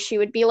flowers. She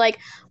would be like,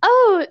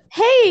 oh,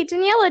 hey,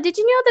 Daniela, did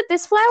you know that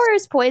this flower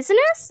is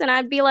poisonous? And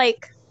I'd be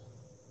like,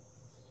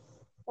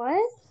 what?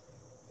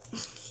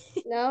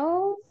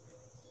 No?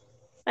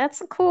 That's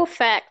a cool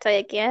fact,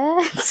 I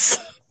guess.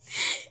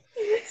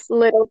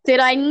 Little did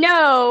I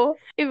know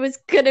it was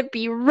gonna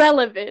be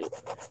relevant.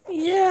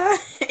 Yeah.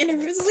 And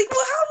everyone's like,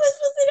 well, how am I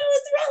supposed to know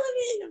it's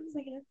relevant? I was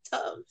like, that's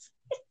tough.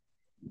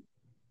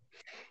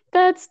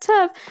 That's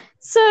tough.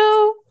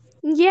 So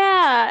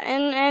yeah,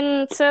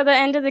 and so the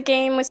end of the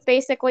game was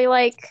basically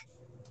like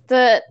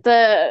the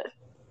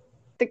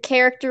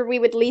character we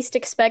would least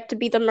expect to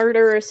be the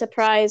murderer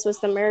surprise was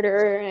the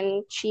murderer,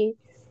 and she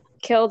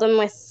killed him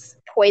with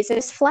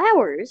poisonous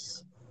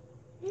flowers.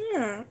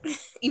 Yeah,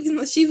 even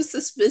though she was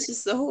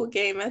suspicious the whole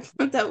game, I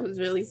thought that was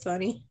really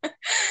funny.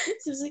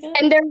 She was like,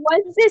 And there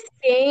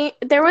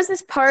was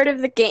this part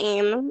of the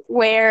game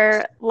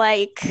where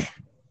like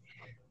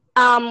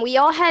we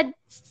all had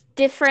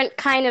different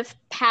kind of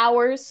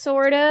powers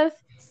sort of,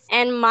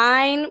 and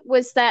mine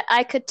was that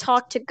I could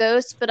talk to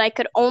ghosts, but I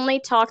could only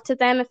talk to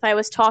them if I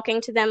was talking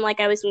to them like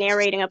I was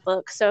narrating a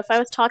book. So if I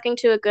was talking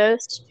to a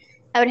ghost,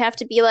 I would have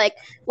to be like,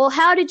 "Well,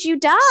 how did you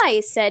die?"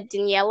 said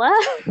Daniela.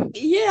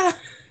 yeah.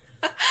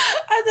 I thought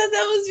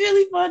that was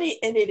really funny,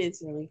 and it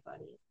is really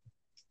funny.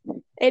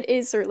 It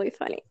is really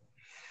funny.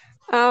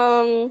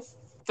 And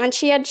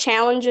she had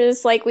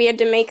challenges like we had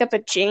to make up a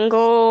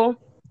jingle.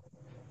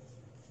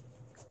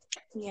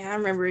 Yeah, I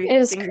remember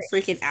using the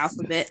freaking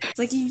alphabet. It's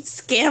like, you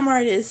scam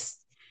artist.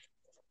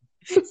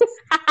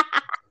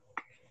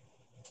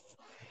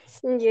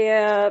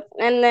 Yeah,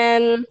 and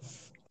then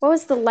what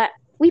was the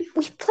we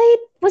played?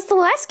 Was the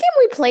last game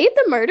we played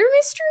the murder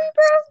mystery,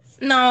 bro?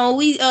 No,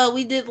 we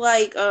did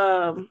like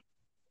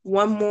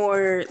one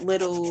more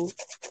little.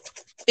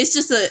 It's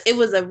just it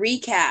was a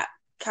recap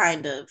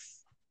kind of,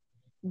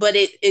 but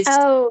it's.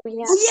 Oh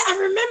yeah. Oh yeah, I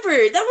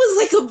remember that was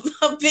like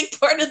a big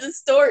part of the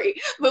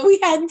story, but we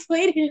hadn't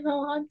played it in a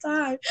long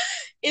time.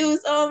 It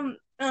was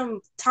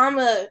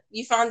Tama.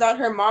 You found out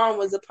her mom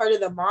was a part of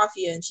the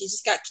mafia, and she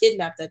just got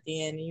kidnapped at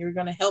the end, and you were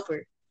gonna help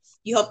her.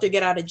 You helped her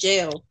get out of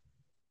jail.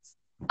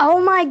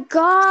 Oh my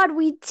god,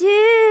 we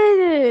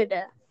did.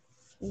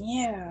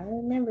 Yeah, I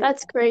remember.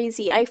 That's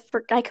crazy. I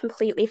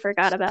completely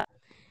forgot about.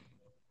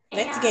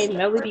 Next game,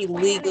 Melody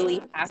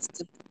legally has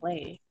to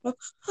play.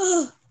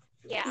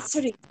 Yeah. It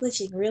started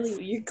glitching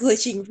really. You're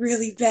glitching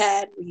really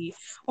badly.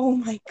 Oh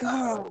my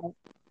god.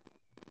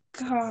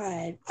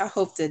 God, I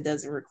hope that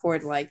doesn't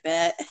record like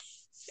that.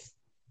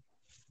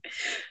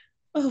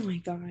 Oh my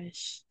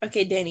gosh.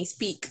 Okay, Danny,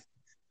 speak.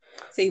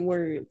 Say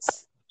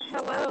words.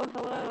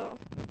 Hello.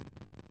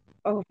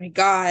 Oh my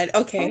god.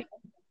 Okay.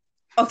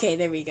 Okay,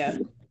 there we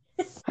go.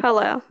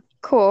 Hello.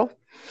 Cool.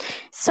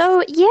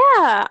 So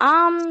yeah,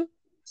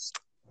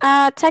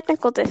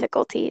 technical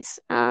difficulties.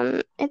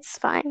 It's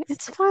fine.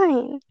 It's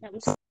fine. That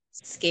was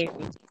scary.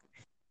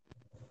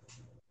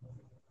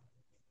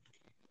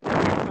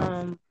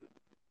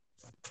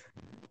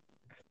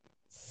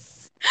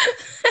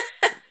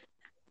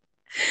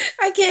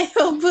 I can't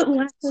help but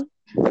laugh.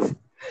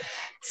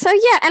 So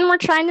yeah, and we're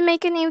trying to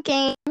make a new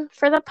game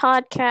for the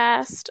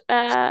podcast.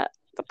 The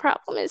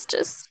problem is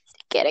just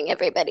getting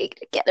everybody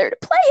together to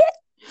play it.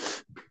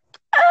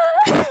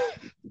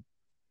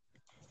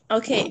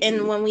 Okay,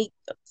 and when we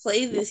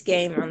play this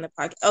game on the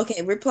podcast,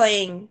 okay, we're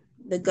playing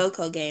the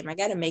Goko game. I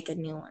gotta make a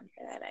new one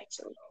for that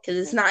actually,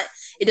 because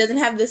it doesn't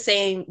have the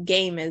same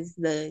game as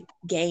the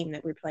game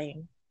that we're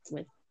playing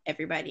with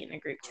everybody in the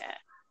group chat.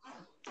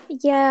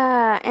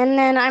 Yeah, and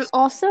then I'm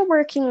also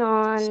working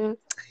on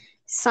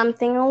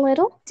something a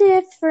little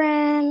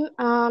different.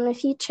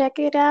 If you check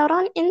it out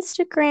on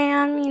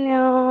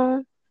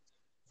Instagram,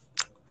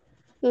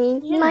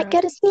 you might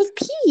get a sneak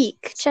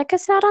peek. Check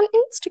us out on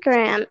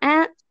Instagram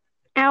at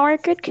Our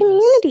Good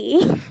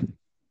Community.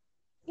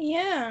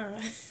 Yeah.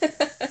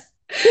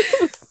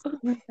 Oh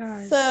my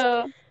gosh.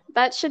 So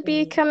that should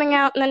be coming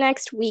out in the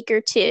next week or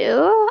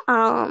two.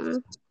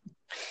 But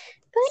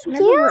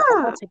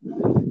yeah.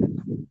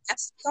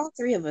 That's all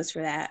three of us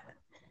for that.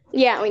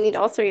 Yeah, we need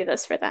all three of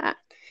us for that.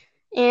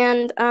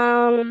 And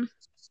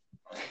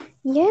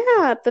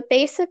yeah, but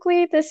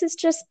basically this has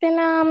just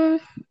been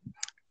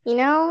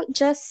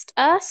just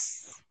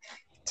us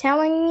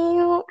telling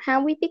you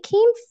how we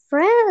became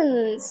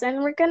friends,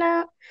 and we're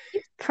gonna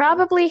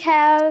probably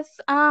have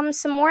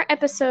some more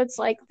episodes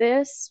like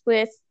this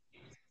with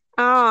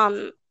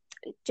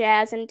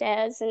Jazz and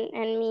Dez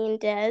and me and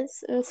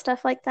Dez and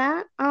stuff like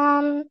that.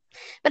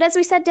 But as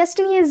we said,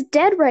 Destiny is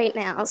dead right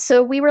now,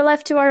 so we were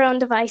left to our own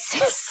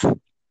devices.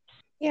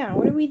 Yeah,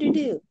 what are we to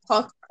do?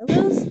 Call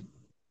Carlos?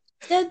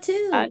 Dead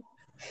too.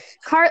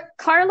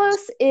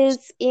 Carlos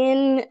is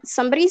in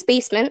somebody's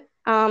basement,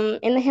 in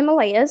the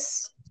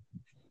Himalayas.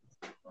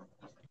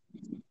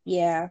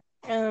 Yeah.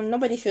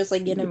 Nobody feels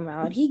like getting him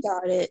out. He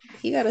got it.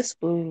 He got a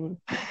spoon.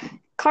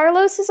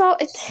 Carlos is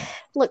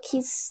look,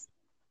 he's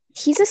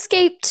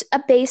escaped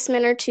a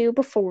basement or two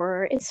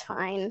before. It's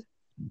fine.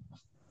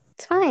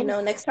 It's fine.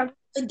 Next time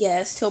a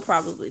guest, he'll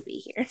probably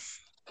be here.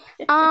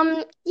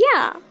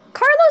 Yeah.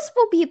 Carlos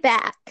will be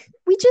back.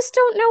 We just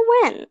don't know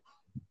when.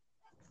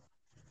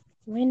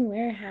 When,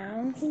 where,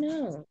 how? Who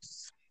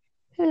knows?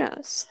 Who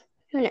knows?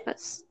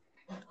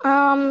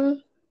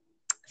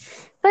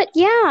 But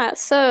yeah,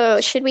 so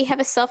should we have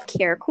a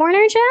self-care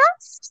corner,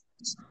 Jazz?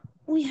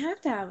 We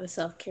have to have a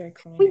self-care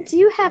corner. We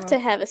do have to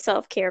have a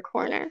self-care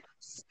corner.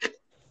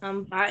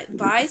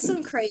 Buy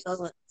some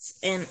crayons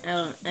and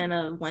a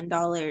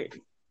 $1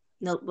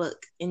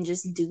 notebook and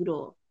just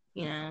doodle.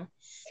 You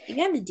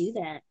gotta do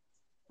that.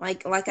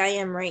 like I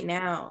am right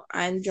now.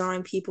 I'm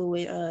drawing people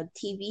with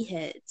TV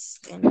heads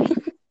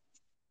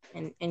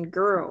and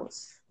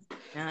girls.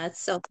 Now that's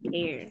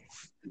self-care.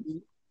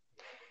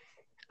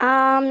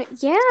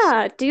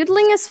 Yeah,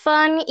 doodling is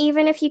fun,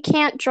 even if you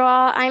can't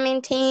draw. I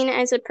maintain,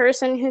 as a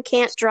person who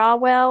can't draw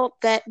well,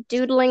 that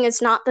doodling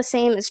is not the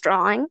same as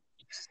drawing.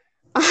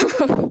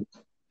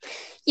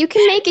 You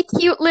can make a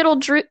cute little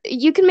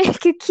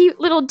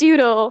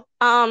doodle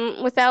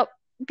without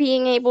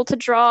being able to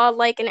draw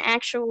like an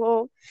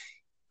actual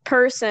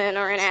person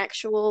or an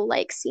actual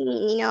like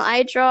scene. You know,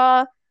 I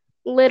draw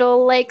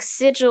little like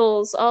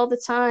sigils all the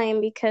time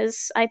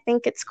because I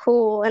think it's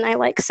cool and I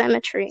like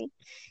symmetry.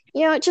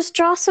 You know, just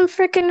draw some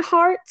freaking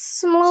hearts,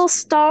 some little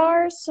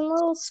stars, some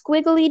little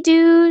squiggly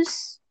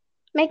doos,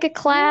 make a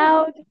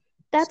cloud.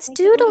 That's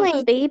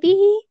doodling,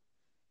 baby.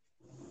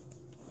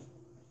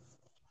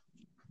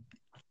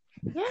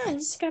 Yeah, you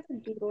just gotta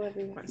doodle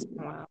every once in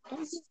a while.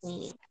 Don't be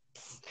mean.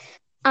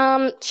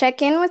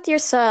 Check in with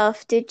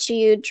yourself. Did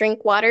you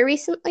drink water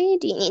recently?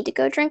 Do you need to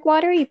go drink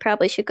water? You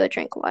probably should go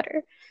drink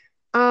water.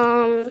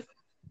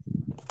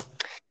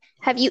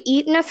 Have you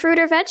eaten a fruit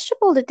or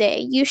vegetable today?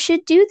 You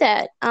should do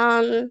that.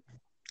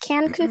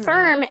 Can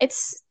confirm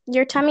it's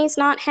your tummy's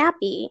not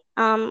happy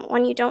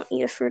when you don't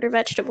eat a fruit or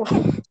vegetable.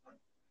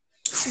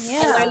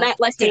 Yeah. I learned that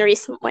lesson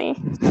recently.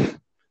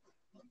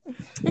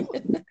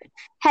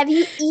 Have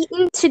you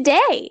eaten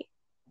today?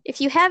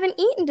 If you haven't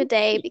eaten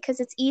today, because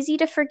it's easy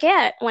to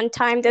forget when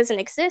time doesn't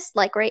exist,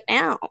 like right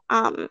now,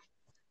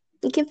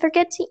 you can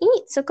forget to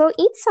eat. So go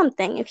eat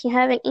something if you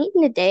haven't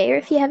eaten today or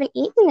if you haven't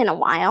eaten in a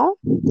while.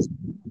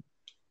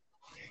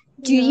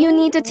 Do you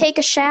need to take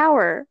a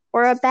shower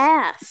or a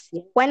bath?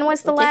 When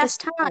was the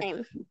last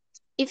time?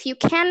 If you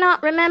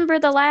cannot remember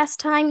the last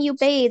time you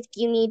bathed,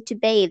 you need to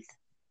bathe.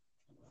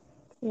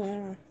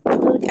 Yeah.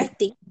 I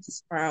think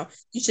tomorrow.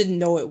 You should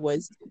know it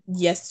was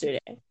yesterday.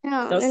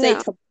 No.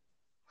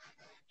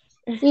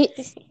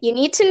 You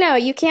need to know.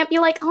 You can't be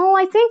like, oh,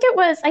 I think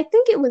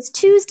it was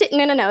Tuesday.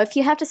 No. If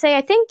you have to say,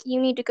 I think, you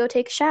need to go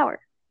take a shower.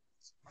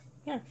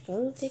 Yeah,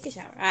 go take a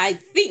shower. I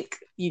think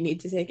you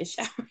need to take a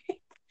shower.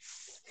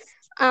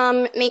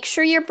 Make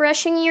sure you're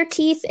brushing your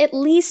teeth at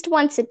least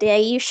once a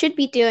day. You should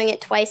be doing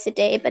it twice a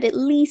day, but at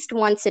least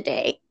once a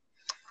day.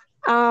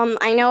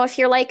 I know if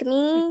you're like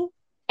me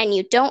and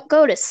you don't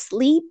go to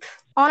sleep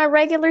on a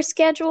regular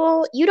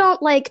schedule, you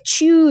don't like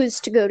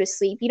choose to go to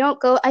sleep. You don't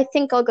go, I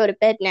think I'll go to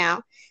bed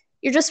now.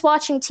 You're just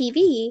watching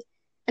TV,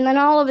 and then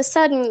all of a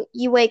sudden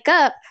you wake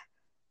up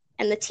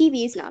and the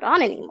TV's not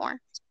on anymore.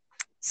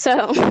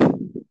 So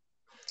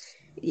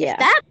yeah,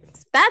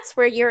 that's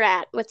where you're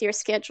at with your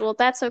schedule.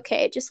 That's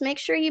okay. Just make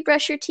sure you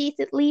brush your teeth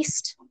at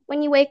least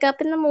when you wake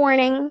up in the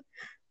morning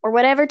or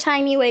whatever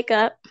time you wake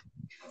up.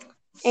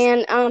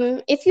 And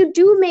if you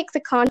do make the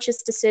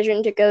conscious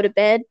decision to go to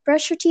bed,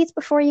 brush your teeth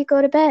before you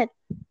go to bed.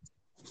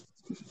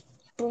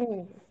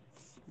 Boom.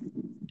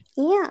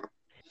 Yeah.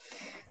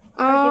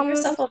 Give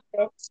yourself a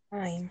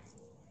bedtime.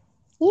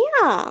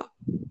 Yeah.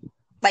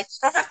 Like, you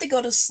don't have to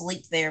go to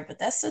sleep there, but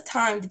that's the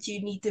time that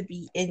you need to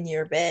be in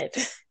your bed.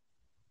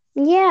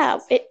 Yeah.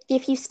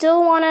 If you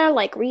still want to,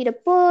 like, read a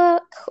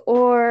book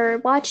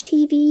or watch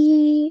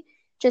TV,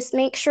 just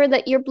make sure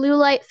that your blue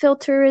light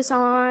filter is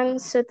on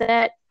so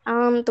that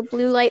the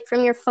blue light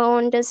from your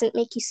phone doesn't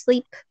make you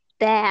sleep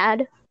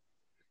bad.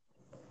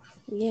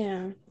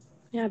 Yeah.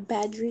 Yeah,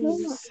 bad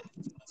dreams.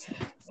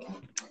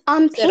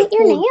 Paint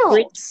your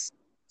nails.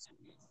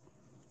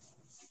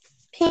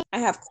 I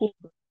have cool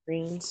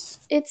greens.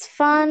 It's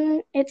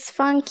fun. It's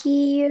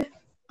funky.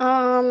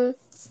 Even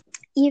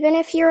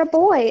if you're a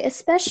boy,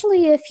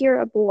 especially if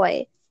you're a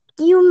boy,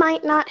 you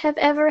might not have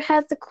ever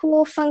had the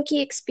cool,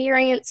 funky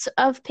experience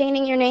of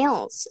painting your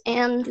nails.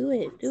 And do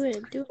it.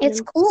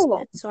 It's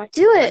cool. So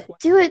do it.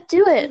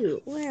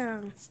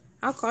 Yeah.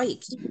 I'll call you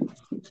Keith.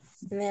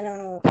 And then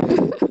I'll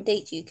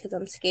date you because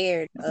I'm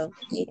scared of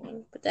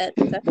dating. But that's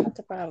not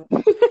the problem.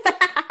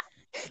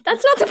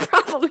 That's not the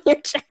problem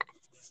here, Jack.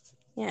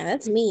 Yeah,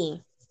 that's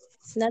me.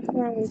 It's nothing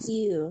wrong with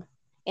you.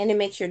 And it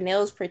makes your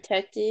nails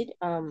protected.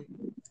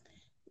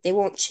 They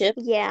won't chip.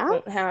 Yeah.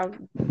 Won't have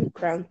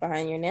crowns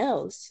behind your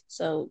nails.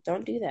 So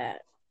don't do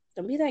that.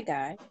 Don't be that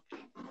guy.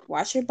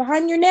 Wash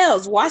behind your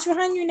nails. Wash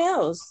behind your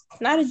nails.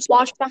 Not a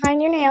wash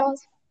behind your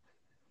nails.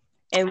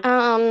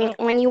 And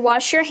when you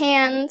wash your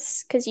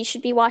hands, because you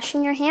should be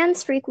washing your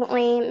hands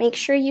frequently, make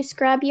sure you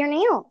scrub your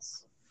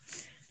nails.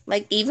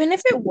 Like, even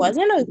if it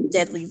wasn't a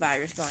deadly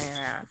virus going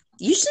around,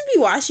 you should be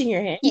washing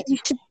your hands. You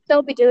should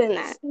still be doing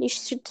that. You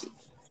should.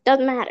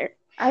 Doesn't matter.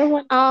 I don't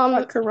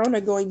want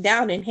Corona going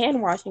down and hand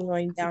washing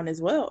going down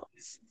as well.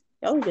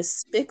 Y'all are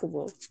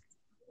despicable.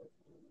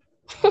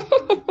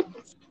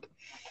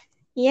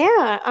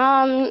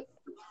 Yeah.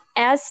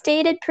 As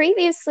stated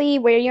previously,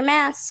 wear your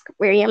mask.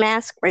 Wear your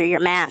mask. Wear your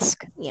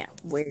mask. Yeah,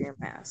 wear your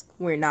mask.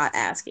 We're not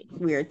asking.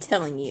 We are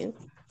telling you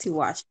to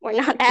wash. We're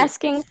not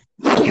asking.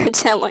 We are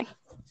telling.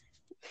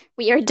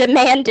 We are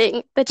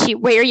demanding that you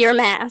wear your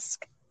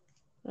mask.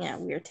 Yeah,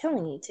 we are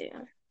telling you to.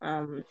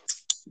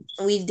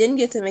 We didn't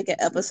get to make an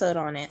episode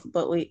on it,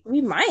 but we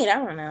might.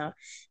 I don't know.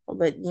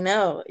 But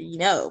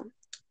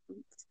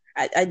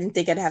I didn't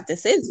think I'd have to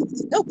say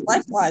this.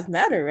 Black Lives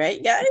Matter,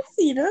 right, guys?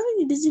 Did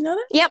you know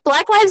that? Yeah,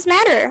 Black Lives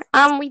Matter.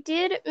 We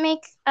did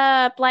make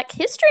a Black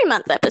History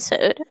Month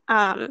episode.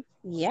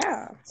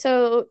 Yeah.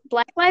 So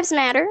Black Lives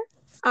Matter.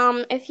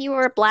 If you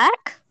are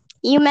Black,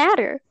 you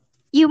matter.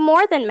 You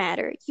more than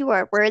matter. You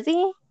are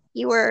worthy.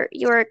 You are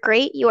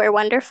great. You are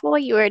wonderful.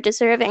 You are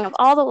deserving of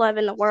all the love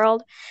in the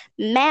world.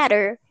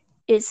 Matter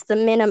is the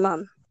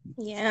minimum.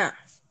 Yeah.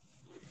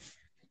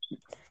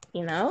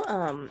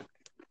 And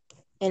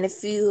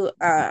if you,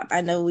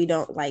 I know we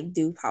don't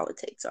do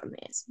politics on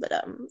this, but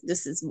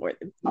this is more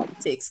than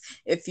politics.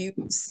 If you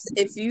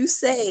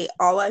say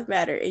all life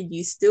matter and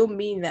you still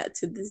mean that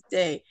to this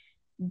day,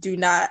 do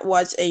not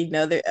watch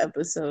another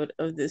episode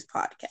of this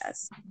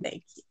podcast.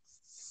 Thank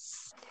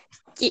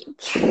you.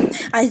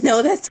 I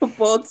know that's a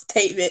bold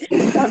statement.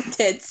 I'm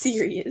dead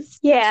serious.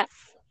 Yeah,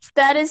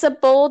 that is a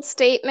bold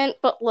statement,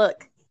 but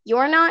look,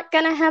 you're not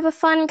gonna have a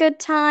fun, good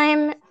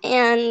time,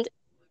 and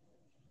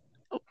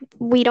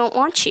we don't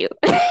want you.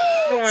 We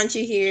don't want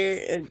you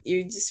here.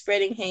 You're just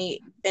spreading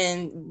hate,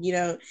 and you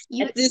don't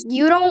want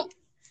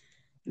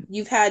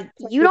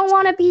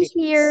to be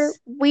here.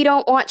 We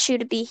don't want you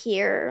to be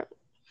here.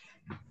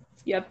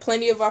 You have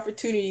plenty of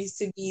opportunities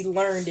to be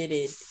learned in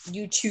it.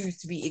 You choose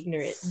to be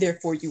ignorant,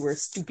 therefore you are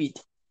stupid.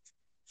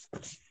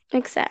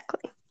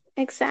 Exactly.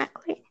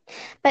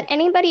 But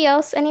anybody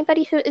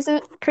who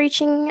isn't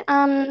preaching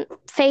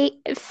hate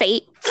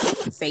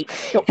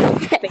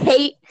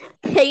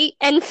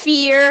and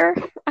fear,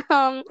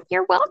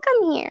 you're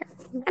welcome here,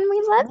 and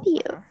we love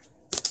you.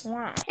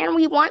 Wow. And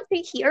we want to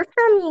hear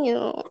from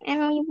you,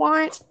 and we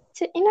want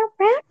to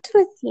interact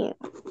with you.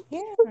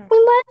 Yeah. We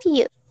love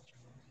you.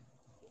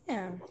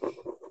 Yeah.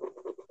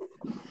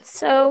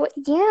 So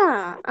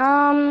yeah,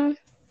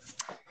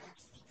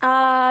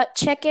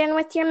 check in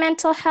with your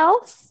mental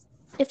health.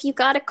 If you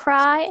gotta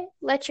cry,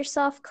 let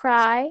yourself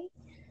cry.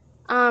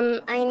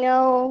 I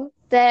know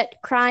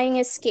that crying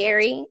is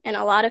scary, and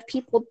a lot of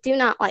people do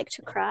not like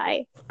to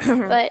cry.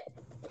 But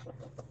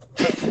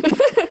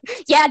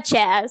yeah,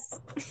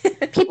 Jazz.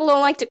 People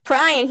don't like to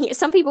cry in here.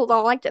 Some people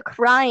don't like to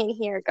cry in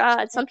here.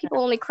 God, some people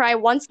only cry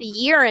once a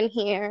year in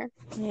here.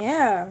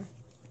 Yeah.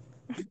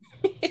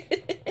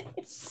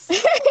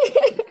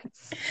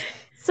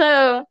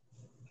 So,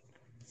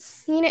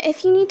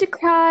 if you need to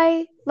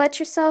cry, let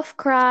yourself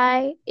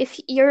cry. If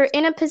you're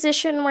in a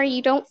position where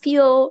you don't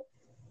feel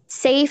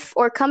safe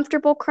or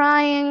comfortable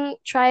crying,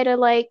 try to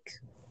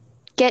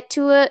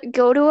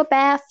go to a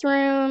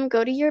bathroom,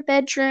 go to your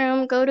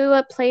bedroom, go to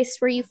a place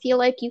where you feel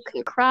like you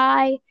can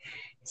cry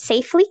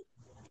safely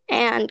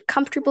and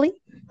comfortably.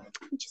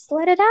 Just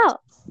let it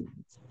out.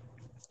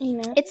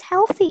 It's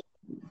healthy.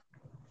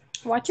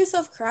 Watch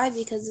yourself cry,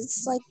 because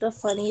it's the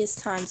funniest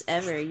times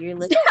ever. You're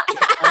listening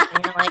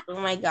and you're like, oh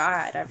my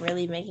God, I'm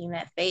really making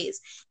that face.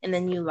 And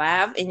then you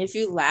laugh. And if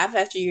you laugh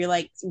after you're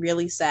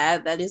really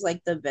sad, that is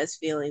the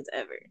best feelings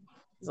ever.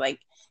 It's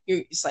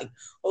you're just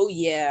oh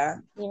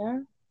yeah,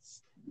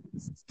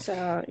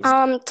 So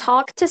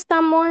talk to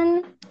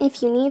someone.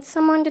 If you need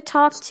someone to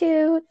talk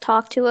to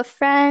a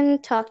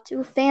friend, talk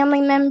to a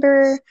family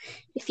member.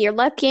 If you're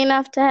lucky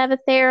enough to have a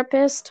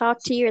therapist,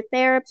 talk to your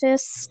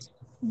therapist.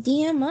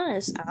 DM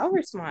us. I'll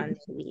respond,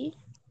 maybe.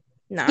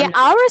 No, yeah,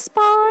 I'll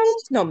respond.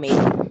 No, maybe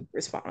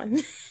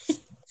respond.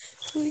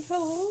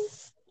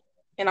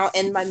 And I'll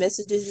end my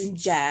messages in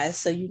jazz,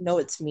 so you know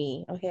it's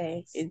me.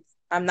 Okay,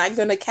 I'm not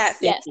gonna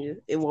catfish you.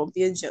 It won't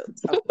be a joke.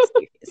 I'll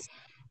be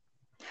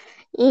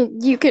serious.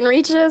 You can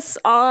reach us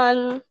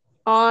on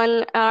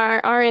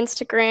our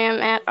Instagram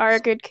at Our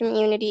Good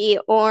Community,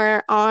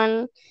 or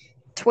on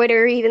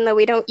Twitter, even though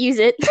we don't use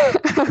it.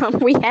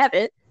 We have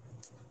it.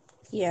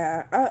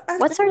 Yeah.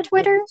 What's our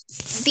Twitter?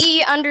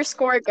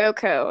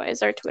 _GoCo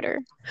is our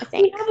Twitter, I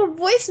think. We have a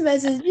voice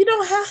message. You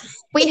don't have...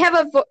 We have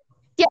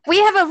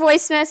a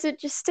voice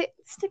message. Just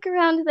stick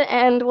around to the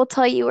end. We'll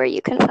tell you where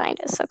you can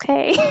find us,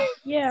 okay?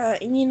 Yeah,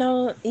 and you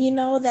know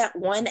that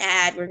one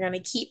ad, we're going to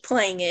keep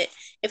playing it.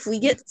 If we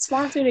get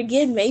sponsored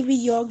again, maybe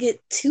you'll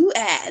get 2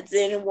 ads,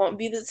 and it won't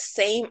be the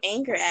same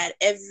Anchor ad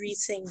every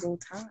single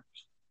time.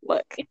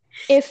 Look,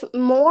 if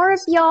more of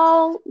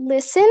y'all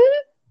listen,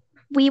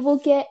 we will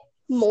get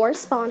more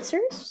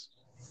sponsors,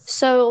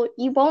 so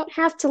you won't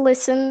have to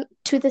listen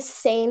to the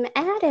same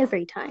ad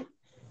every time.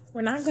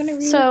 We're not going to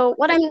read. So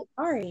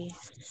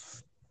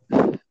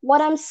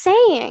what I'm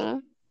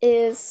saying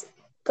is,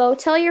 go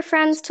tell your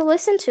friends to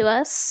listen to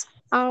us,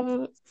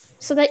 so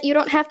that you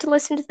don't have to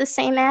listen to the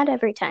same ad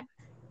every time.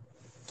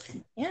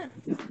 Yeah,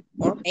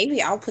 or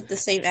maybe I'll put the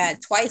same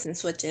ad twice and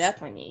switch it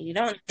up on you. You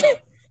don't.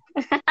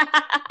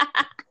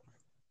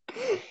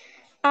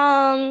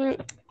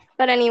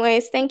 But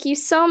anyways, thank you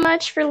so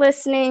much for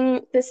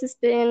listening. This has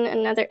been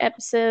another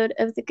episode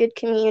of The Good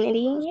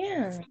Community.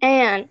 Yeah.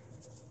 And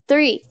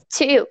 3,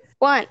 2,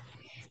 1.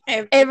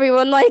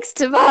 Everyone likes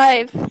to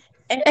vibe.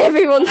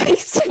 Everyone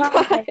likes to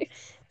vibe.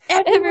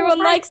 Everyone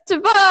likes to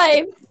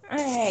vibe. All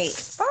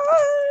right.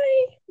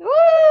 Bye.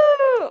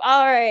 Woo!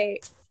 All right.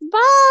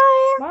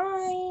 Bye!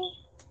 Bye.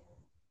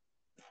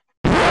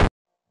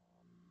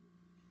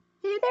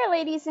 Hey there,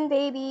 ladies and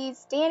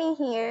babies. Danny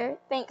here.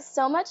 Thanks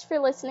so much for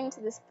listening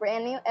to this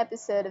brand new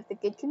episode of The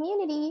Good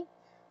Community.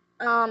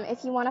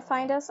 If you want to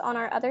find us on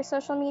our other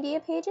social media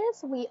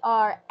pages, we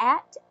are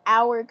at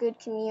Our Good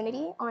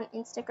Community on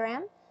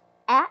Instagram,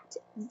 at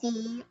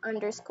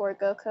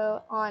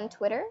 _GoCo on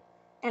Twitter,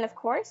 and of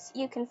course,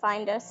 you can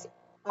find us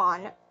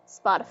on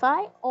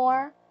Spotify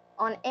or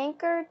on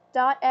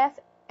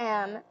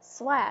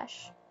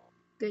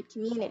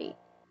anchor.fm/goodcommunity.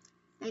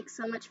 Thanks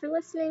so much for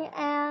listening,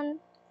 and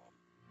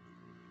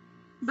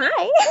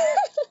bye!